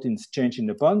proteins changed in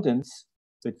abundance,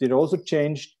 but they're also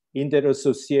changed in their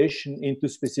association into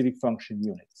specific function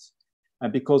units.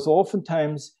 And because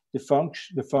oftentimes the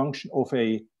function of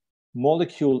a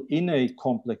molecule in a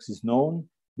complex is known,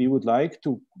 we would like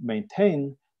to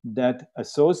maintain that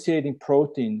associating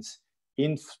proteins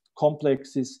in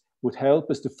complexes would help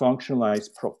us to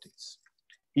functionalize proteins,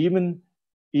 even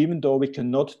though we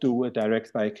cannot do a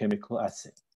direct biochemical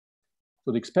assay.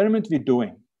 So the experiment we're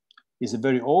doing is a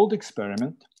very old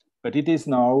experiment but it is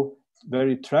now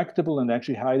very tractable and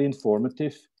actually highly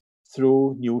informative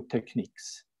through new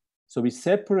techniques. So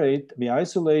we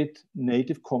isolate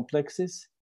native complexes,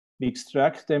 we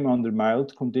extract them under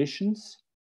mild conditions,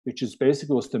 which is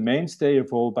basically was the mainstay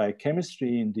of all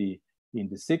biochemistry in the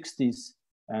 60s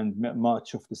and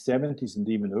much of the 70s and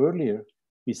even earlier.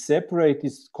 We separate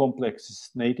these complexes,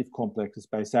 native complexes,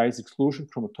 by size exclusion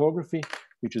chromatography,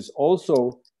 which is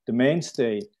also the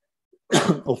mainstay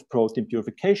of protein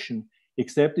purification,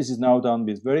 except this is now done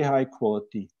with very high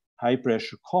quality, high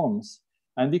pressure columns,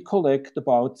 and we collect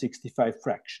about 65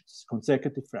 fractions,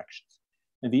 consecutive fractions.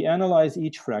 And we analyze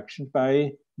each fraction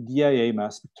by DIA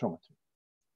mass spectrometry.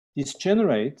 This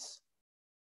generates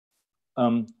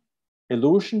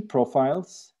elution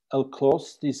profiles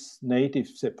across this native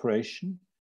separation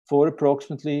for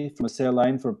approximately, from a cell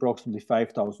line, for approximately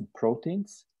 5,000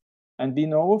 proteins. And we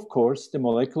know, of course, the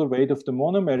molecular weight of the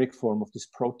monomeric form of this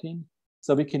protein,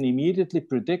 so we can immediately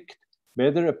predict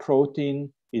whether a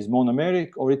protein is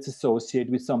monomeric or it's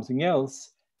associated with something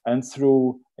else. And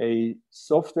through a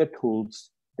software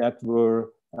tools that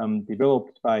were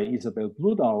developed by Isabel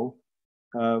Bludau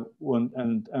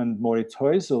and Moritz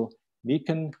Heusel, we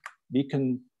can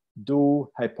do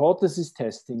hypothesis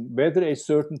testing whether a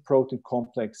certain protein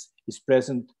complex is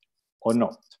present or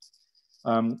not.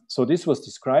 So this was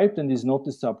described and is not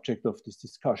the subject of this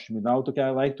discussion. Now I'd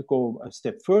like to go a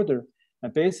step further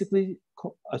and basically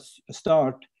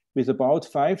start with about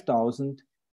 5,000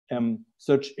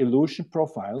 such elution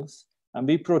profiles, and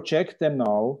we project them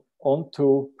now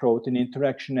onto protein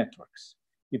interaction networks.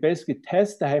 We basically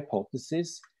test the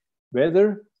hypothesis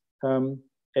whether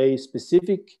a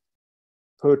specific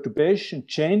perturbation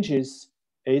changes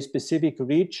a specific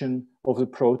region of the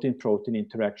protein-protein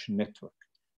interaction network.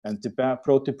 And the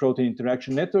protein-protein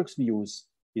interaction networks we use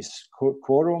is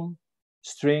quorum,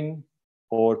 string,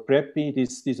 or PrEP.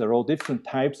 These are all different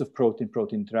types of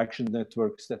protein-protein interaction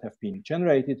networks that have been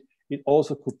generated. It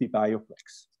also could be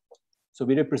bioplex. So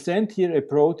we represent here a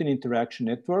protein interaction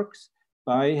networks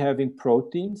by having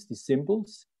proteins, these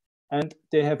symbols, and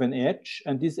they have an edge,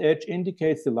 and this edge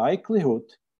indicates the likelihood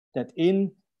that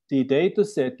in the data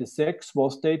set, the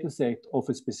sex-was data set of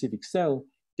a specific cell,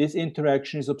 this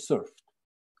interaction is observed.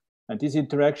 And this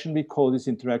interaction, we call this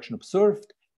interaction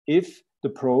observed if the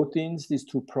proteins, these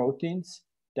two proteins,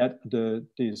 that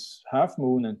this half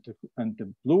moon and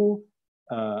the blue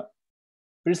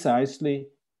precisely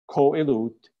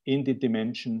co-elute in the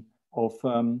dimension of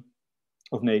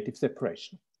native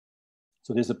separation.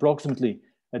 So there's approximately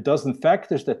a dozen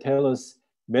factors that tell us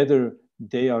whether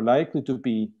they are likely to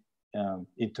be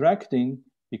interacting,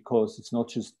 because it's not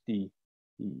just the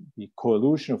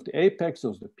coelution of the apex,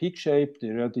 also the peak shape,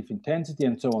 the relative intensity,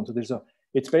 and so on. So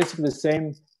it's basically the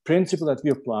same principle that we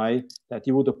apply, that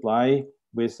you would apply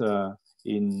with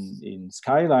in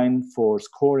Skyline for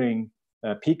scoring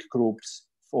peak groups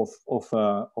of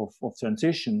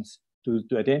transitions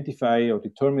to identify or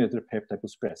determine that the peptide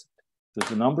was present.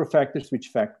 There's a number of factors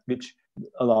which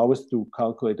allow us to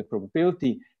calculate the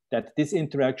probability that this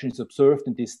interaction is observed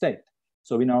in this state.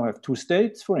 So we now have two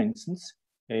states, for instance,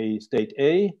 a state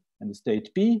A and a state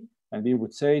B, and we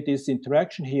would say this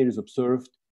interaction here is observed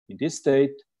in this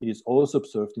state, it is also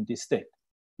observed in this state.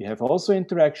 We have also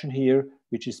interaction here,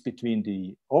 which is between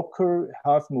the ochre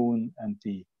half moon and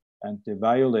the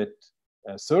violet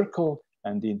circle,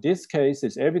 and in this case,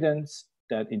 there's evidence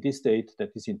that in this state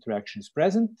that this interaction is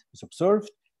present, is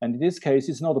observed, and in this case,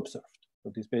 it's not observed.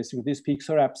 So these peaks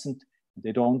are absent,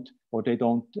 they don't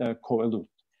co-elute.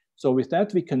 So with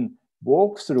that, we can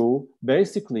walk through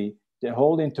basically the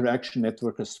whole interaction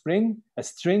network, a string,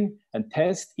 and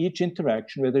test each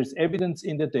interaction, whether there's evidence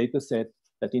in the data set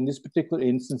that in this particular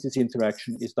instance, this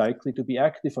interaction is likely to be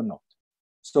active or not.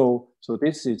 So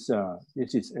this is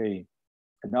an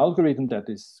algorithm that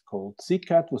is called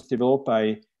CCAT, was developed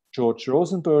by George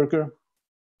Rosenberger,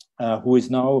 who is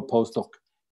now a postdoc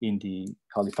in the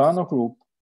Califano group,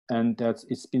 and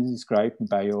it's been described in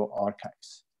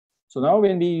bioarchives. So now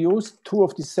when we use two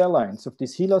of these cell lines, of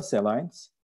these HeLa cell lines,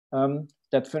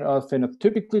 that are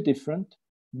phenotypically different,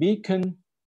 we can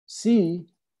see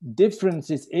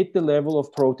differences at the level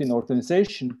of protein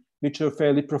organization, which are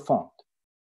fairly profound.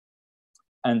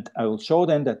 And I will show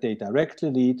then that they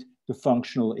directly lead to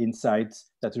functional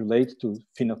insights that relate to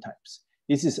phenotypes.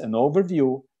 This is an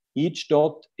overview. Each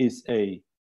dot is a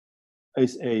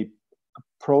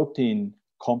protein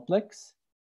complex,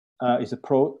 and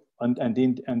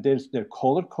they're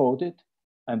color coded.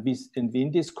 And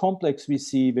in this complex, we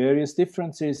see various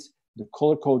differences. The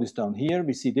color code is down here.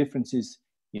 We see differences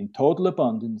in total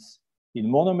abundance, in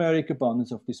monomeric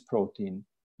abundance of this protein,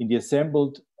 in the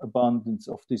assembled abundance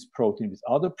of this protein with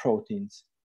other proteins.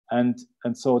 And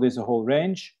so there's a whole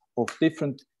range of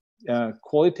different,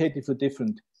 qualitatively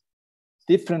different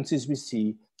differences we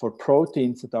see for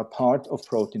proteins that are part of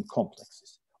protein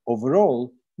complexes.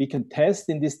 Overall, we can test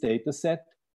in this data set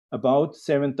about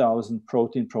 7,000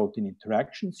 protein-protein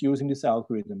interactions using this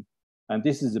algorithm. And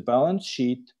this is a balance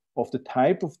sheet of the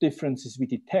type of differences we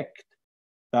detect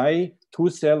by two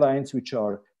cell lines which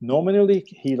are nominally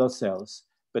HeLa cells,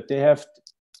 but they have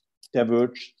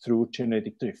diverged through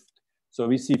genetic drift. So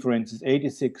we see, for instance,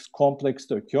 86 complex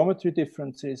stoichiometry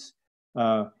differences,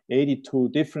 82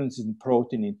 differences in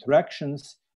protein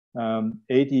interactions,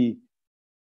 80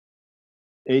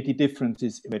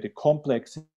 differences where the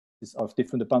complexes are of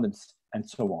different abundance, and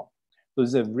so on. So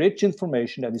there's a rich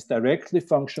information that is directly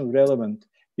functionally relevant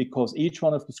because each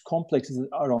one of these complexes that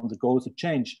are on the goes of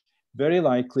change very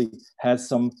likely has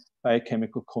some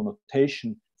biochemical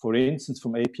connotation, for instance,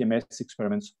 from APMS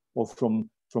experiments or from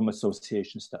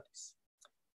association studies.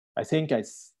 I think I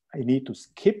need to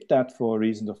skip that for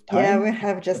reasons of time. Yeah, we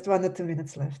have just 1 or 2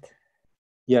 minutes left.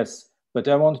 Yes, but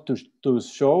I want to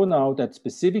show now that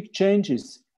specific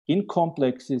changes in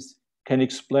complexes can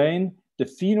explain the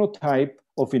phenotype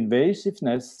of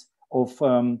invasiveness of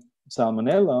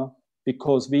Salmonella,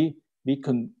 because we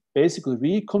can basically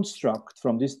reconstruct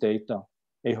from this data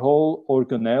a whole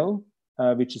organelle,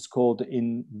 which is called the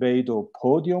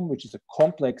invadopodium, which is a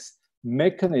complex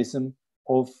mechanism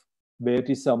of where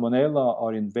the Salmonella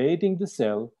are invading the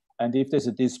cell. And if there's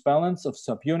a disbalance of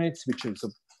subunits, which is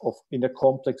in a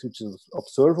complex which is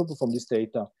observable from this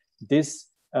data, this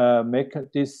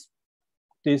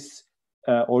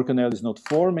organelle is not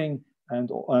forming, and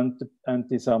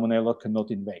the Salmonella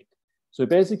cannot invade. So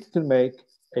basically, can make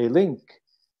a link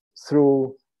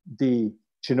through the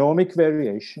genomic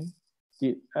variation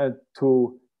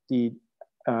to the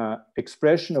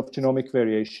expression of genomic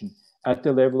variation at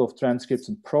the level of transcripts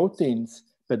and proteins,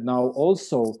 but now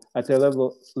also at the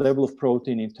level of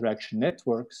protein interaction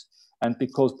networks. And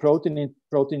because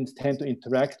proteins tend to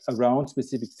interact around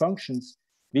specific functions,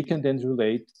 we can then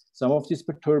relate some of these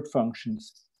perturbed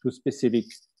functions to specific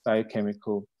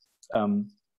biochemical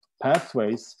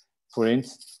pathways. For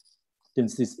instance,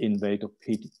 this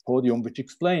invadopodium, which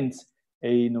explains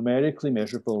a numerically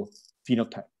measurable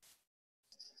phenotype.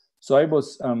 So I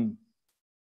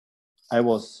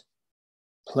was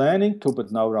planning to,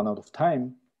 but now run out of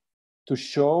time, to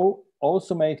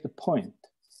also make the point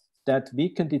that we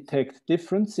can detect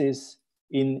differences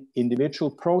in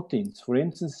individual proteins, for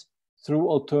instance, through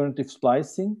alternative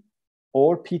splicing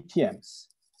or PTMs,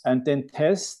 and then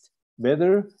test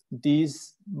whether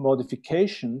these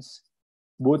modifications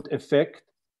would affect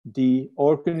the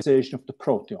organization of the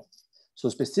proteome. So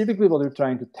specifically what we're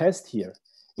trying to test here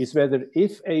is whether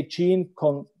if a gene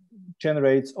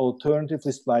generates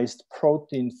alternatively spliced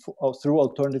protein through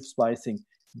alternative splicing,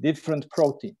 different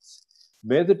proteins,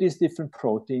 whether these different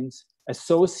proteins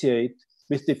associate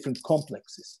with different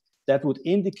complexes. That would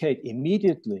indicate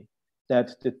immediately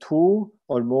that the two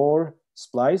or more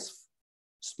splice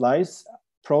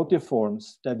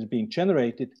proteoforms that are being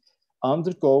generated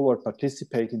undergo or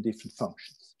participate in different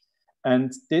functions.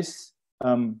 And this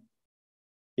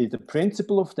the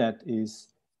principle of that is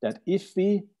that if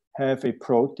we have a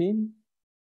protein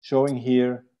showing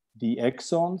here the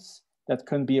exons that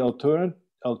can be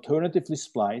alternatively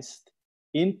spliced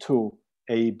into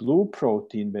a blue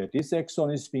protein where this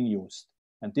exon is being used,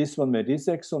 and this one where this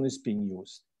exon is being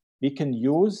used, we can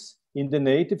use in the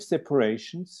native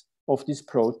separations of these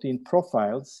protein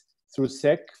profiles through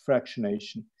sec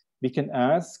fractionation. We can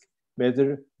ask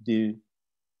whether the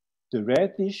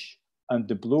reddish and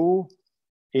the blue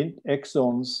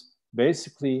exons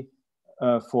basically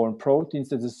form proteins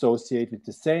that associate with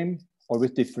the same or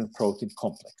with different protein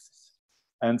complexes.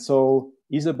 And so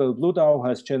Isabel Bludau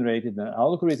has generated an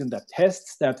algorithm that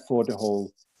tests that for the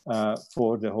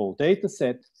whole data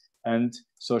set. And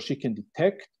so she can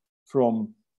detect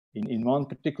from, in one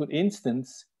particular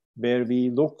instance, where we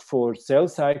look for cell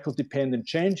cycle dependent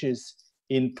changes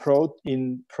in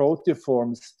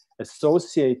proteoforms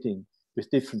associating with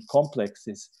different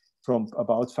complexes from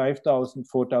about 5,000,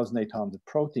 4,800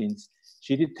 proteins.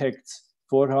 She detects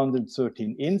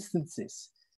 413 instances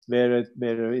where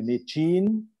a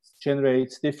gene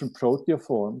generates different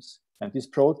proteoforms, and these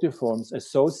proteoforms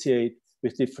associate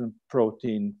with different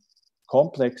protein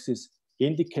complexes,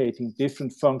 indicating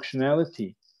different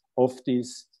functionality of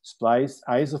these splice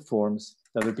isoforms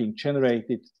that are being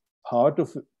generated,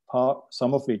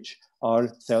 some of which are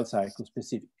cell cycle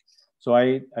specific. So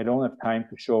I don't have time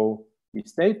to show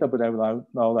this data, but I would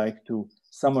now like to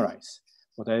summarize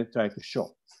what I try to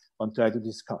show and try to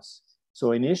discuss.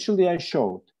 So initially I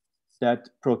showed that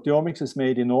proteomics has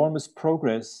made enormous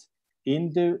progress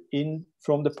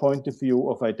from the point of view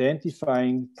of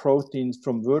identifying proteins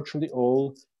from virtually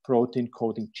all protein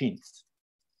coding genes.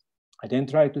 I then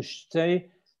tried to say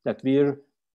that we're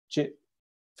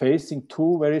facing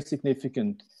two very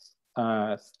significant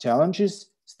challenges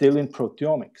still in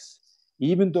proteomics.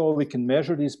 Even though we can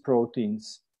measure these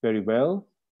proteins very well,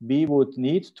 we would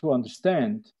need to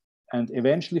understand and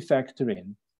eventually factor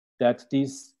in that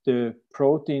the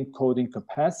protein coding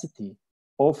capacity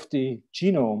of the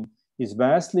genome is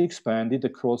vastly expanded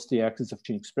across the axis of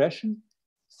gene expression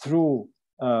through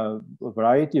a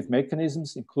variety of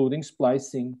mechanisms, including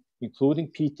splicing,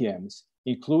 including PTMs,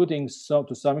 including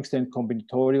to some extent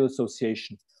combinatorial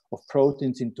association of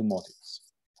proteins into modules.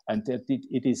 And that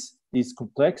it is this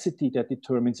complexity that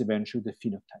determines eventually the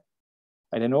phenotype.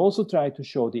 I then also try to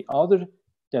show the other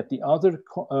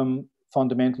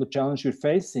fundamental challenge we're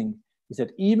facing is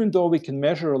that even though we can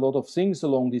measure a lot of things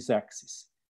along this axis,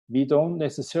 we don't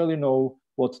necessarily know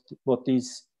what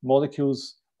these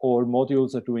molecules or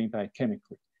modules are doing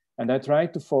biochemically. And I try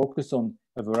to focus on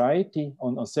a variety,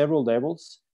 on several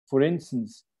levels. For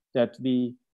instance, that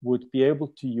we would be able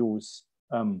to use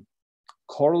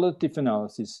correlative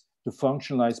analysis to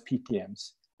functionalize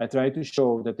PTMs. I try to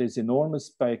show that there's enormous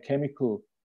biochemical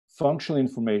functional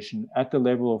information at the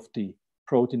level of the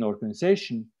protein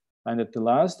organization. And at the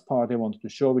last part I wanted to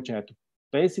show, which I had to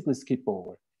basically skip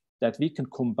over, that we can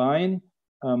combine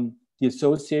the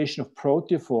association of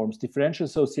proteoforms, differential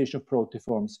association of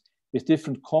proteoforms with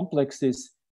different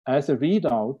complexes as a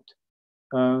readout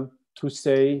to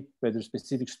say whether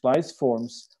specific splice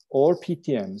forms or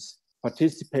PTMs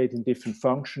participate in different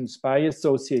functions by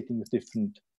associating with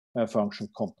different functional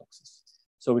complexes.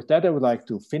 So with that, I would like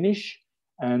to finish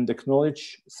and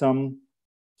acknowledge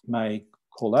my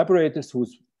collaborators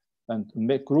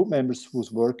and group members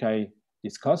whose work I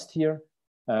discussed here.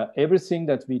 Everything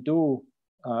that we do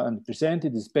and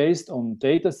presented is based on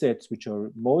data sets which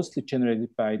are mostly generated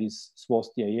by this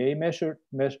SWOS-DIA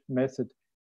method,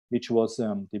 which was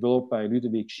developed by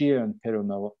Ludovic Schier and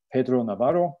Pedro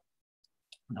Navarro.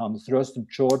 And Hans Röst and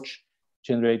George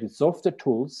generated software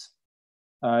tools.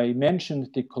 I mentioned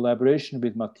the collaboration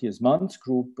with Matthias Mann's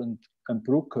group and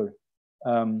Brucker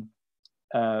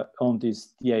on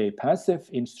this DIA passive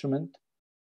instrument.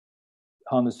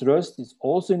 Hannes Röst is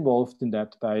also involved in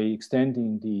that by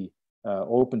extending the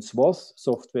open SWOS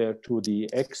software to the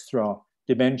extra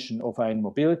dimension of ion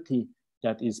mobility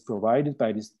that is provided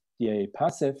by this DIA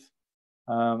passive.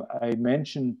 I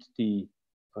mentioned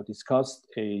discussed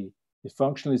the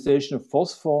functionalization of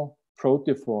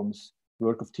phosphoproteoforms,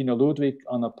 work of Tina Ludwig,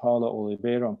 Ana Paula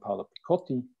Oliveira, and Paola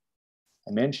Picotti.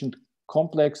 I mentioned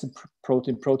complex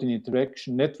protein-protein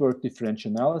interaction network differential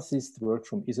analysis, the work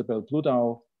from Isabel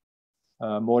Bludau,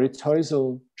 Moritz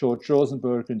Heusel, George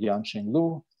Rosenberg, and Yansheng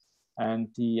Lu. And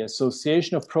the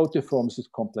association of proteoforms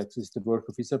with complexes, the work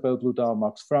of Isabel Bludau,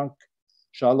 Max Frank,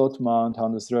 Charlotte Ma, and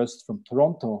Hannes Röst from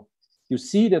Toronto. You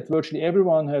see that virtually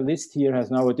everyone I list here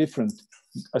has now a different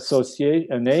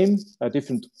name, a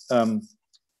different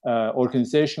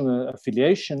organizational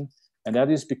affiliation, and that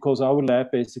is because our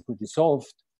lab basically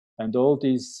dissolved, and all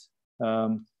these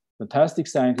fantastic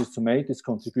scientists who made these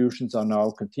contributions are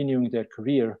now continuing their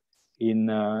career in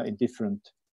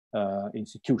different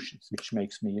institutions, which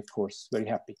makes me, of course, very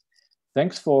happy.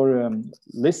 Thanks for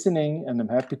listening, and I'm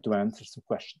happy to answer some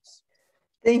questions.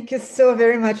 Thank you so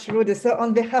very much, Ruedi. So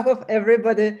on behalf of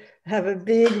everybody, have a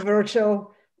big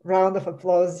virtual round of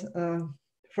applause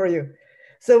for you.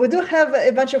 So we do have a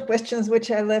bunch of questions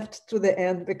which I left to the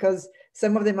end because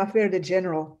some of them are fairly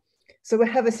general. So we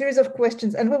have a series of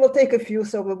questions, and we will take a few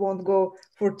so we won't go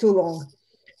for too long.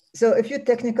 So a few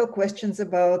technical questions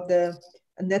about the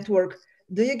network.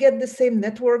 Do you get the same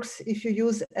networks if you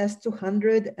use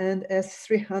S200 and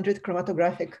S300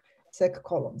 chromatographic sec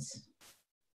columns?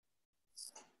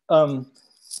 As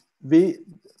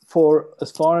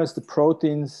far as the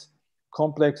proteins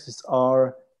complexes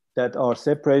that are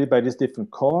separated by these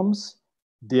different columns,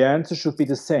 the answer should be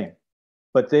the same,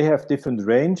 but they have different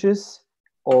ranges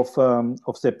of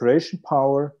separation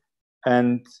power,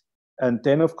 and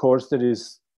then of course there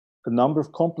is a number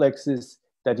of complexes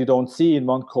that you don't see in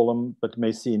one column but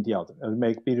may see in the other and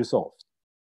may be resolved.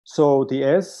 So the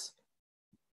S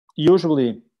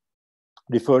usually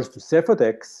refers to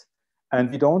Cephadex,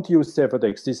 and we don't use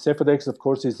Cephadex. This Cephadex, of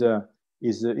course, is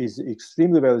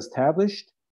extremely well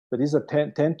established, but these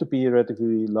tend to be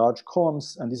relatively large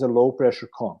columns, and these are low pressure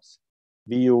columns.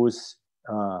 We use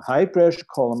high pressure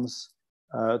columns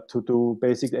to do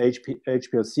basic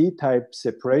HPLC type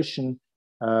separation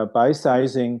by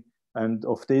sizing, and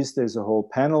of this there's a whole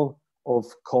panel of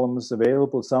columns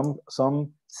available.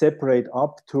 Some separate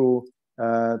up to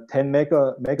 10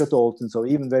 megadaltons, or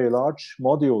even very large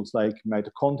modules like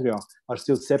mitochondria are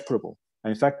still separable.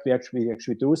 And in fact, we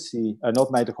actually do see, not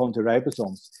mitochondrial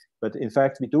ribosomes, but in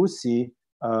fact, we do see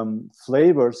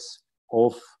flavors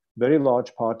of very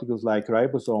large particles like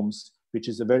ribosomes, which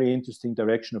is a very interesting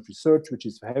direction of research, which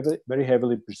is very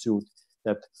heavily pursued,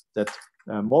 that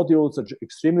modules are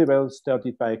extremely well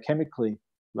studied biochemically,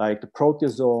 like the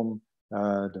proteasome,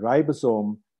 the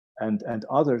ribosome, and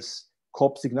others,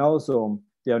 COP signalosome.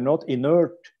 They are not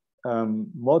inert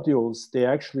modules. They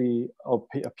actually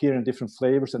appear in different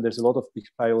flavors, and there's a lot of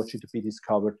biology to be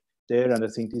discovered there. And I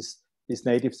think these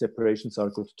native separations are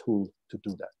a good tool to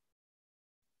do that.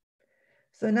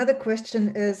 So another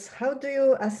question is, how do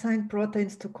you assign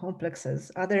proteins to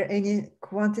complexes? Are there any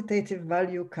quantitative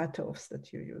value cutoffs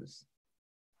that you use?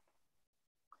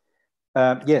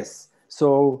 Yes.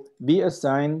 So we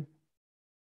assign.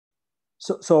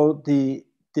 So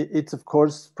it's of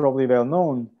course probably well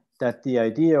known that the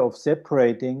idea of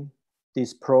separating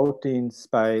these proteins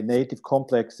by native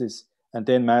complexes and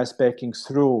then mass specking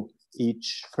through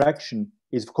each fraction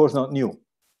is of course not new.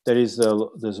 There's a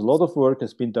lot of work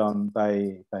that's been done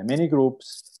by many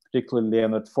groups, particularly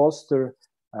Leonard Foster,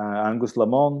 Angus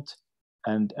Lamont,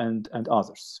 and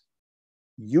others.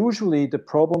 Usually the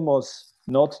problem was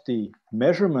not the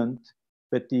measurement,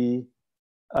 but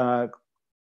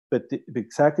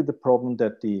exactly the problem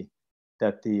that the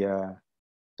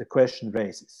question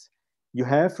raises. You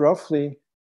have roughly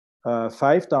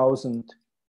 5,000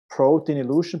 protein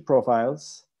elution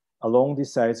profiles along the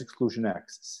size exclusion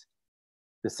axis.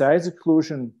 The size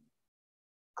exclusion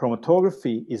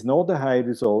chromatography is not a highly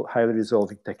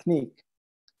resolving technique.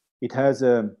 It has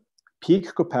a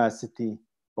peak capacity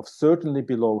of certainly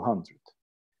below 100.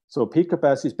 So peak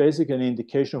capacity is basically an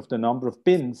indication of the number of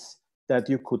bins that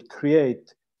you could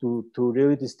create to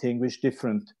really distinguish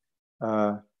different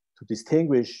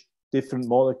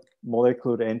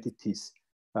molecular entities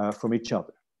from each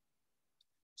other.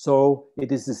 So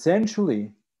it is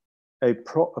essentially a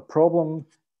problem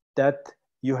that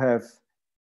you have,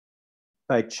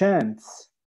 by chance,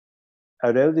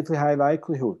 a relatively high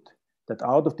likelihood that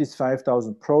out of these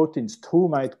 5,000 proteins, 2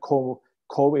 might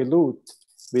co-elute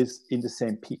in the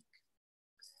same peak,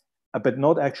 but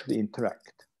not actually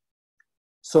interact.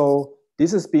 So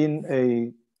this has been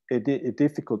a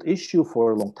difficult issue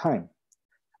for a long time.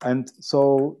 And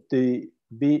so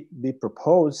we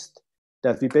proposed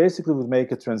that we basically would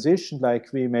make a transition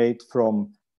like we made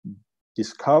from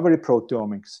discovery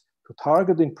proteomics to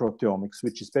targeting proteomics,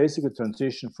 which is basically a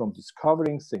transition from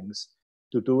discovering things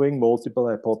to doing multiple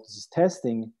hypothesis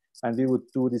testing. And we would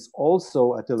do this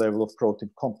also at the level of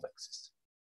protein complexes.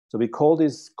 So we call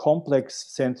this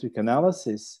complex-centric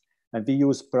analysis, and we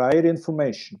use prior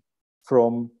information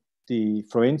from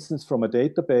for instance, from a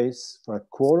database for a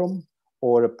quorum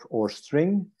or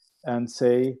string, and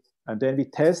then we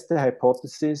test the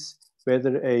hypothesis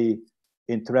whether a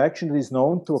interaction that is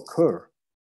known to occur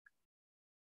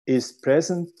is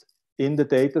present in the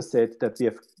data set that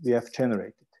we have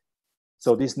generated.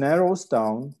 So this narrows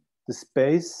down the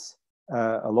space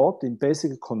a lot and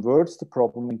basically converts the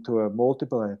problem into a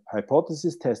multiple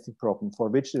hypothesis testing problem for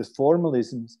which there's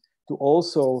formalisms to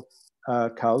also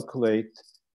calculate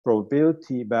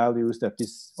probability values that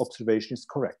this observation is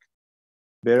correct.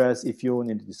 Whereas if you're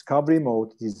in the discovery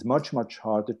mode, it is much, much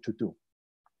harder to do.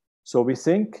 So we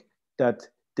think that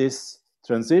this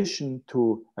transition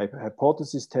to a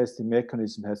hypothesis testing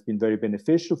mechanism has been very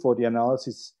beneficial for the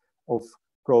analysis of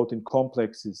protein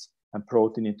complexes and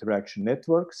protein interaction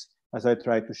networks, as I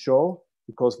tried to show,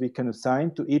 because we can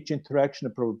assign to each interaction a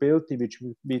probability which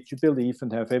we believe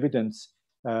and have evidence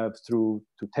through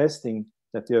testing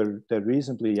that they're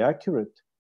reasonably accurate.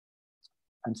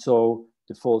 And so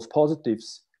the false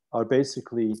positives are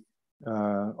basically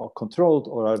are controlled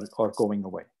or are going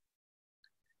away.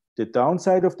 The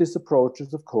downside of this approach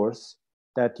is, of course,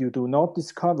 that you do not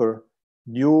discover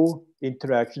new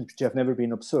interactions which have never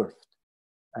been observed.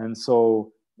 And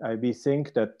so we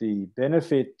think that the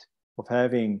benefit of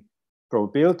having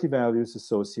probability values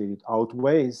associated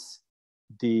outweighs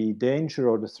the danger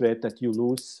or the threat that you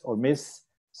lose or miss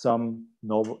some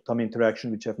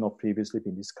interaction which have not previously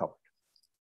been discovered.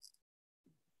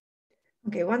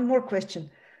 Okay, one more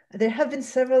question. There have been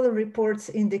several reports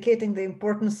indicating the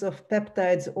importance of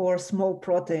peptides or small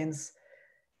proteins,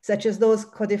 such as those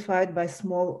codified by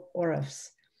small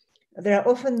ORFs. They are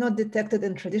often not detected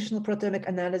in traditional proteomic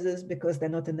analysis because they're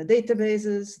not in the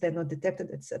databases, they're not detected,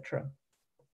 etc.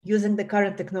 Using the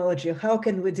current technology, how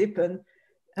can we deepen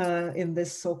in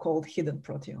this so-called hidden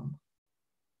proteome?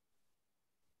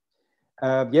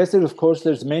 Yes, of course,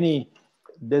 there's many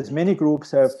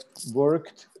groups have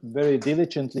worked very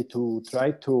diligently to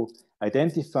try to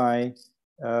identify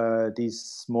these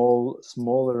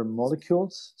smaller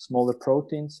molecules, smaller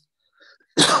proteins.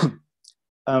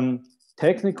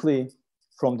 Technically,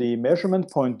 from the measurement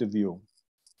point of view,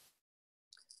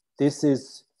 this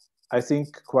is, I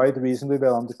think, quite reasonably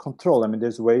well under control. I mean,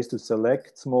 there's ways to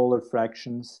select smaller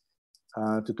fractions,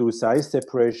 to do size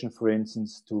separation, for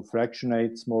instance, to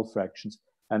fractionate small fractions,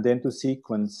 and then to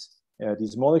sequence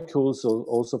these molecules.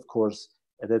 Also, of course,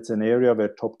 that's an area where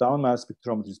top-down mass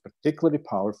spectrometry is particularly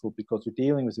powerful because we're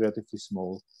dealing with relatively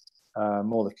small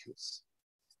molecules.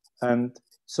 And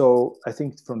so I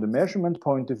think from the measurement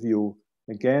point of view,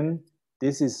 again,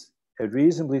 this is a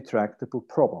reasonably tractable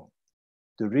problem.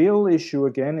 The real issue,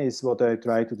 again, is what I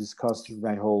try to discuss through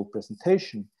my whole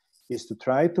presentation, is to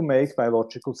try to make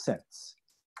biological sense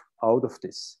out of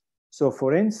this. So,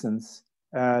 for instance,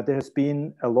 there has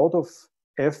been a lot of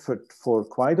effort for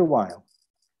quite a while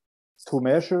to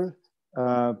measure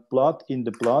blood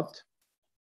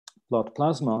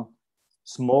plasma,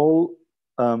 small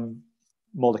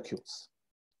molecules.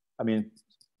 I mean,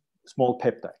 small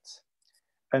peptides.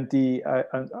 And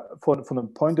from the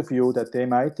point of view that they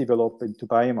might develop into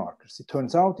biomarkers. It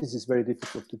turns out this is very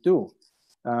difficult to do.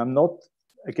 Not,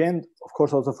 again, of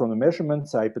course, also from the measurement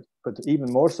side, but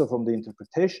even more so from the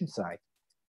interpretation side,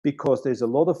 because there's a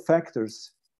lot of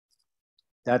factors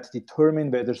that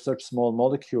determine whether such small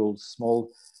molecules,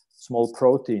 small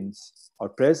proteins are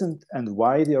present and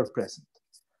why they are present.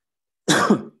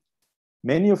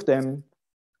 Many of them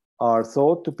are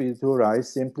thought to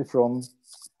arise simply from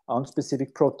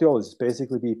unspecific proteolysis,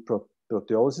 basically be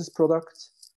proteolysis products.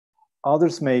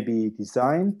 Others may be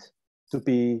designed to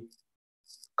be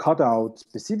cut out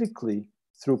specifically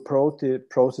through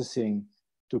processing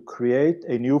to create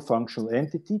a new functional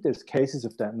entity. There's cases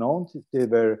of that known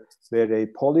where a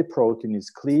polyprotein is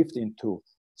cleaved into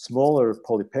smaller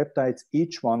polypeptides.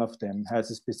 Each one of them has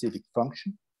a specific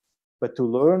function. But to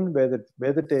learn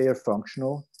whether they are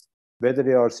functional, whether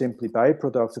they are simply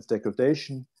byproducts of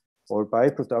degradation or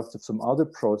byproducts of some other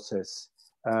process,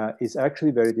 is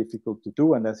actually very difficult to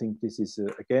do. And I think this is,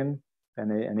 again,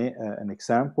 an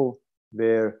example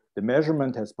where the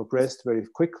measurement has progressed very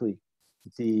quickly.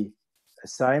 The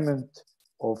assignment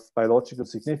of biological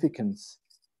significance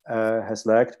has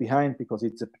lagged behind because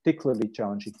it's a particularly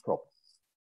challenging problem.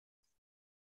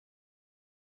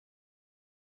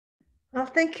 Well,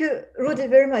 thank you, Ruedi,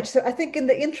 very much. So I think in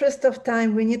the interest of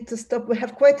time, we need to stop. We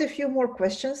have quite a few more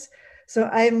questions. So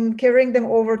I'm carrying them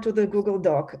over to the Google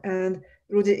Doc. And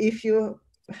Ruedi, if you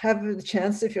have the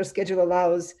chance, if your schedule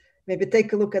allows, maybe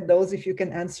take a look at those if you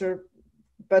can answer.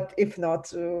 But if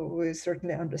not, we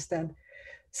certainly understand.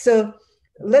 So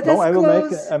let us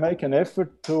close. I make an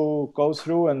effort to go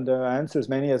through and answer as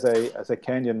many as I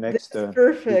can in the next. This is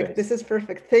perfect. This is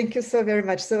perfect. Thank you so very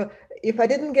much. So if I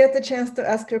didn't get the chance to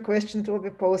ask your question, it will be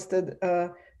posted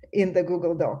in the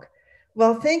Google Doc.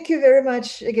 Well, thank you very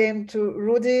much again to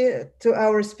Ruedi, to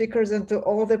our speakers, and to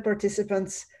all the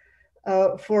participants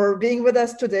for being with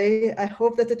us today. I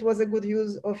hope that it was a good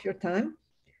use of your time.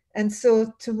 And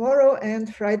so tomorrow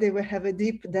and Friday, we have a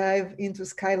deep dive into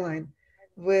Skyline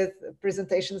with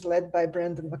presentations led by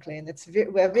Brendan McLean.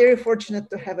 We are very fortunate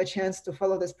to have a chance to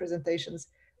follow these presentations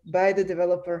by the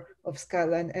developer of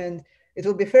Skyline. And it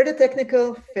will be fairly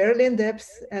technical, fairly in depth,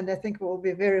 and I think we'll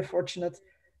be very fortunate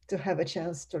to have a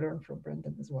chance to learn from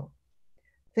Brendan as well.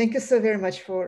 Thank you so very much for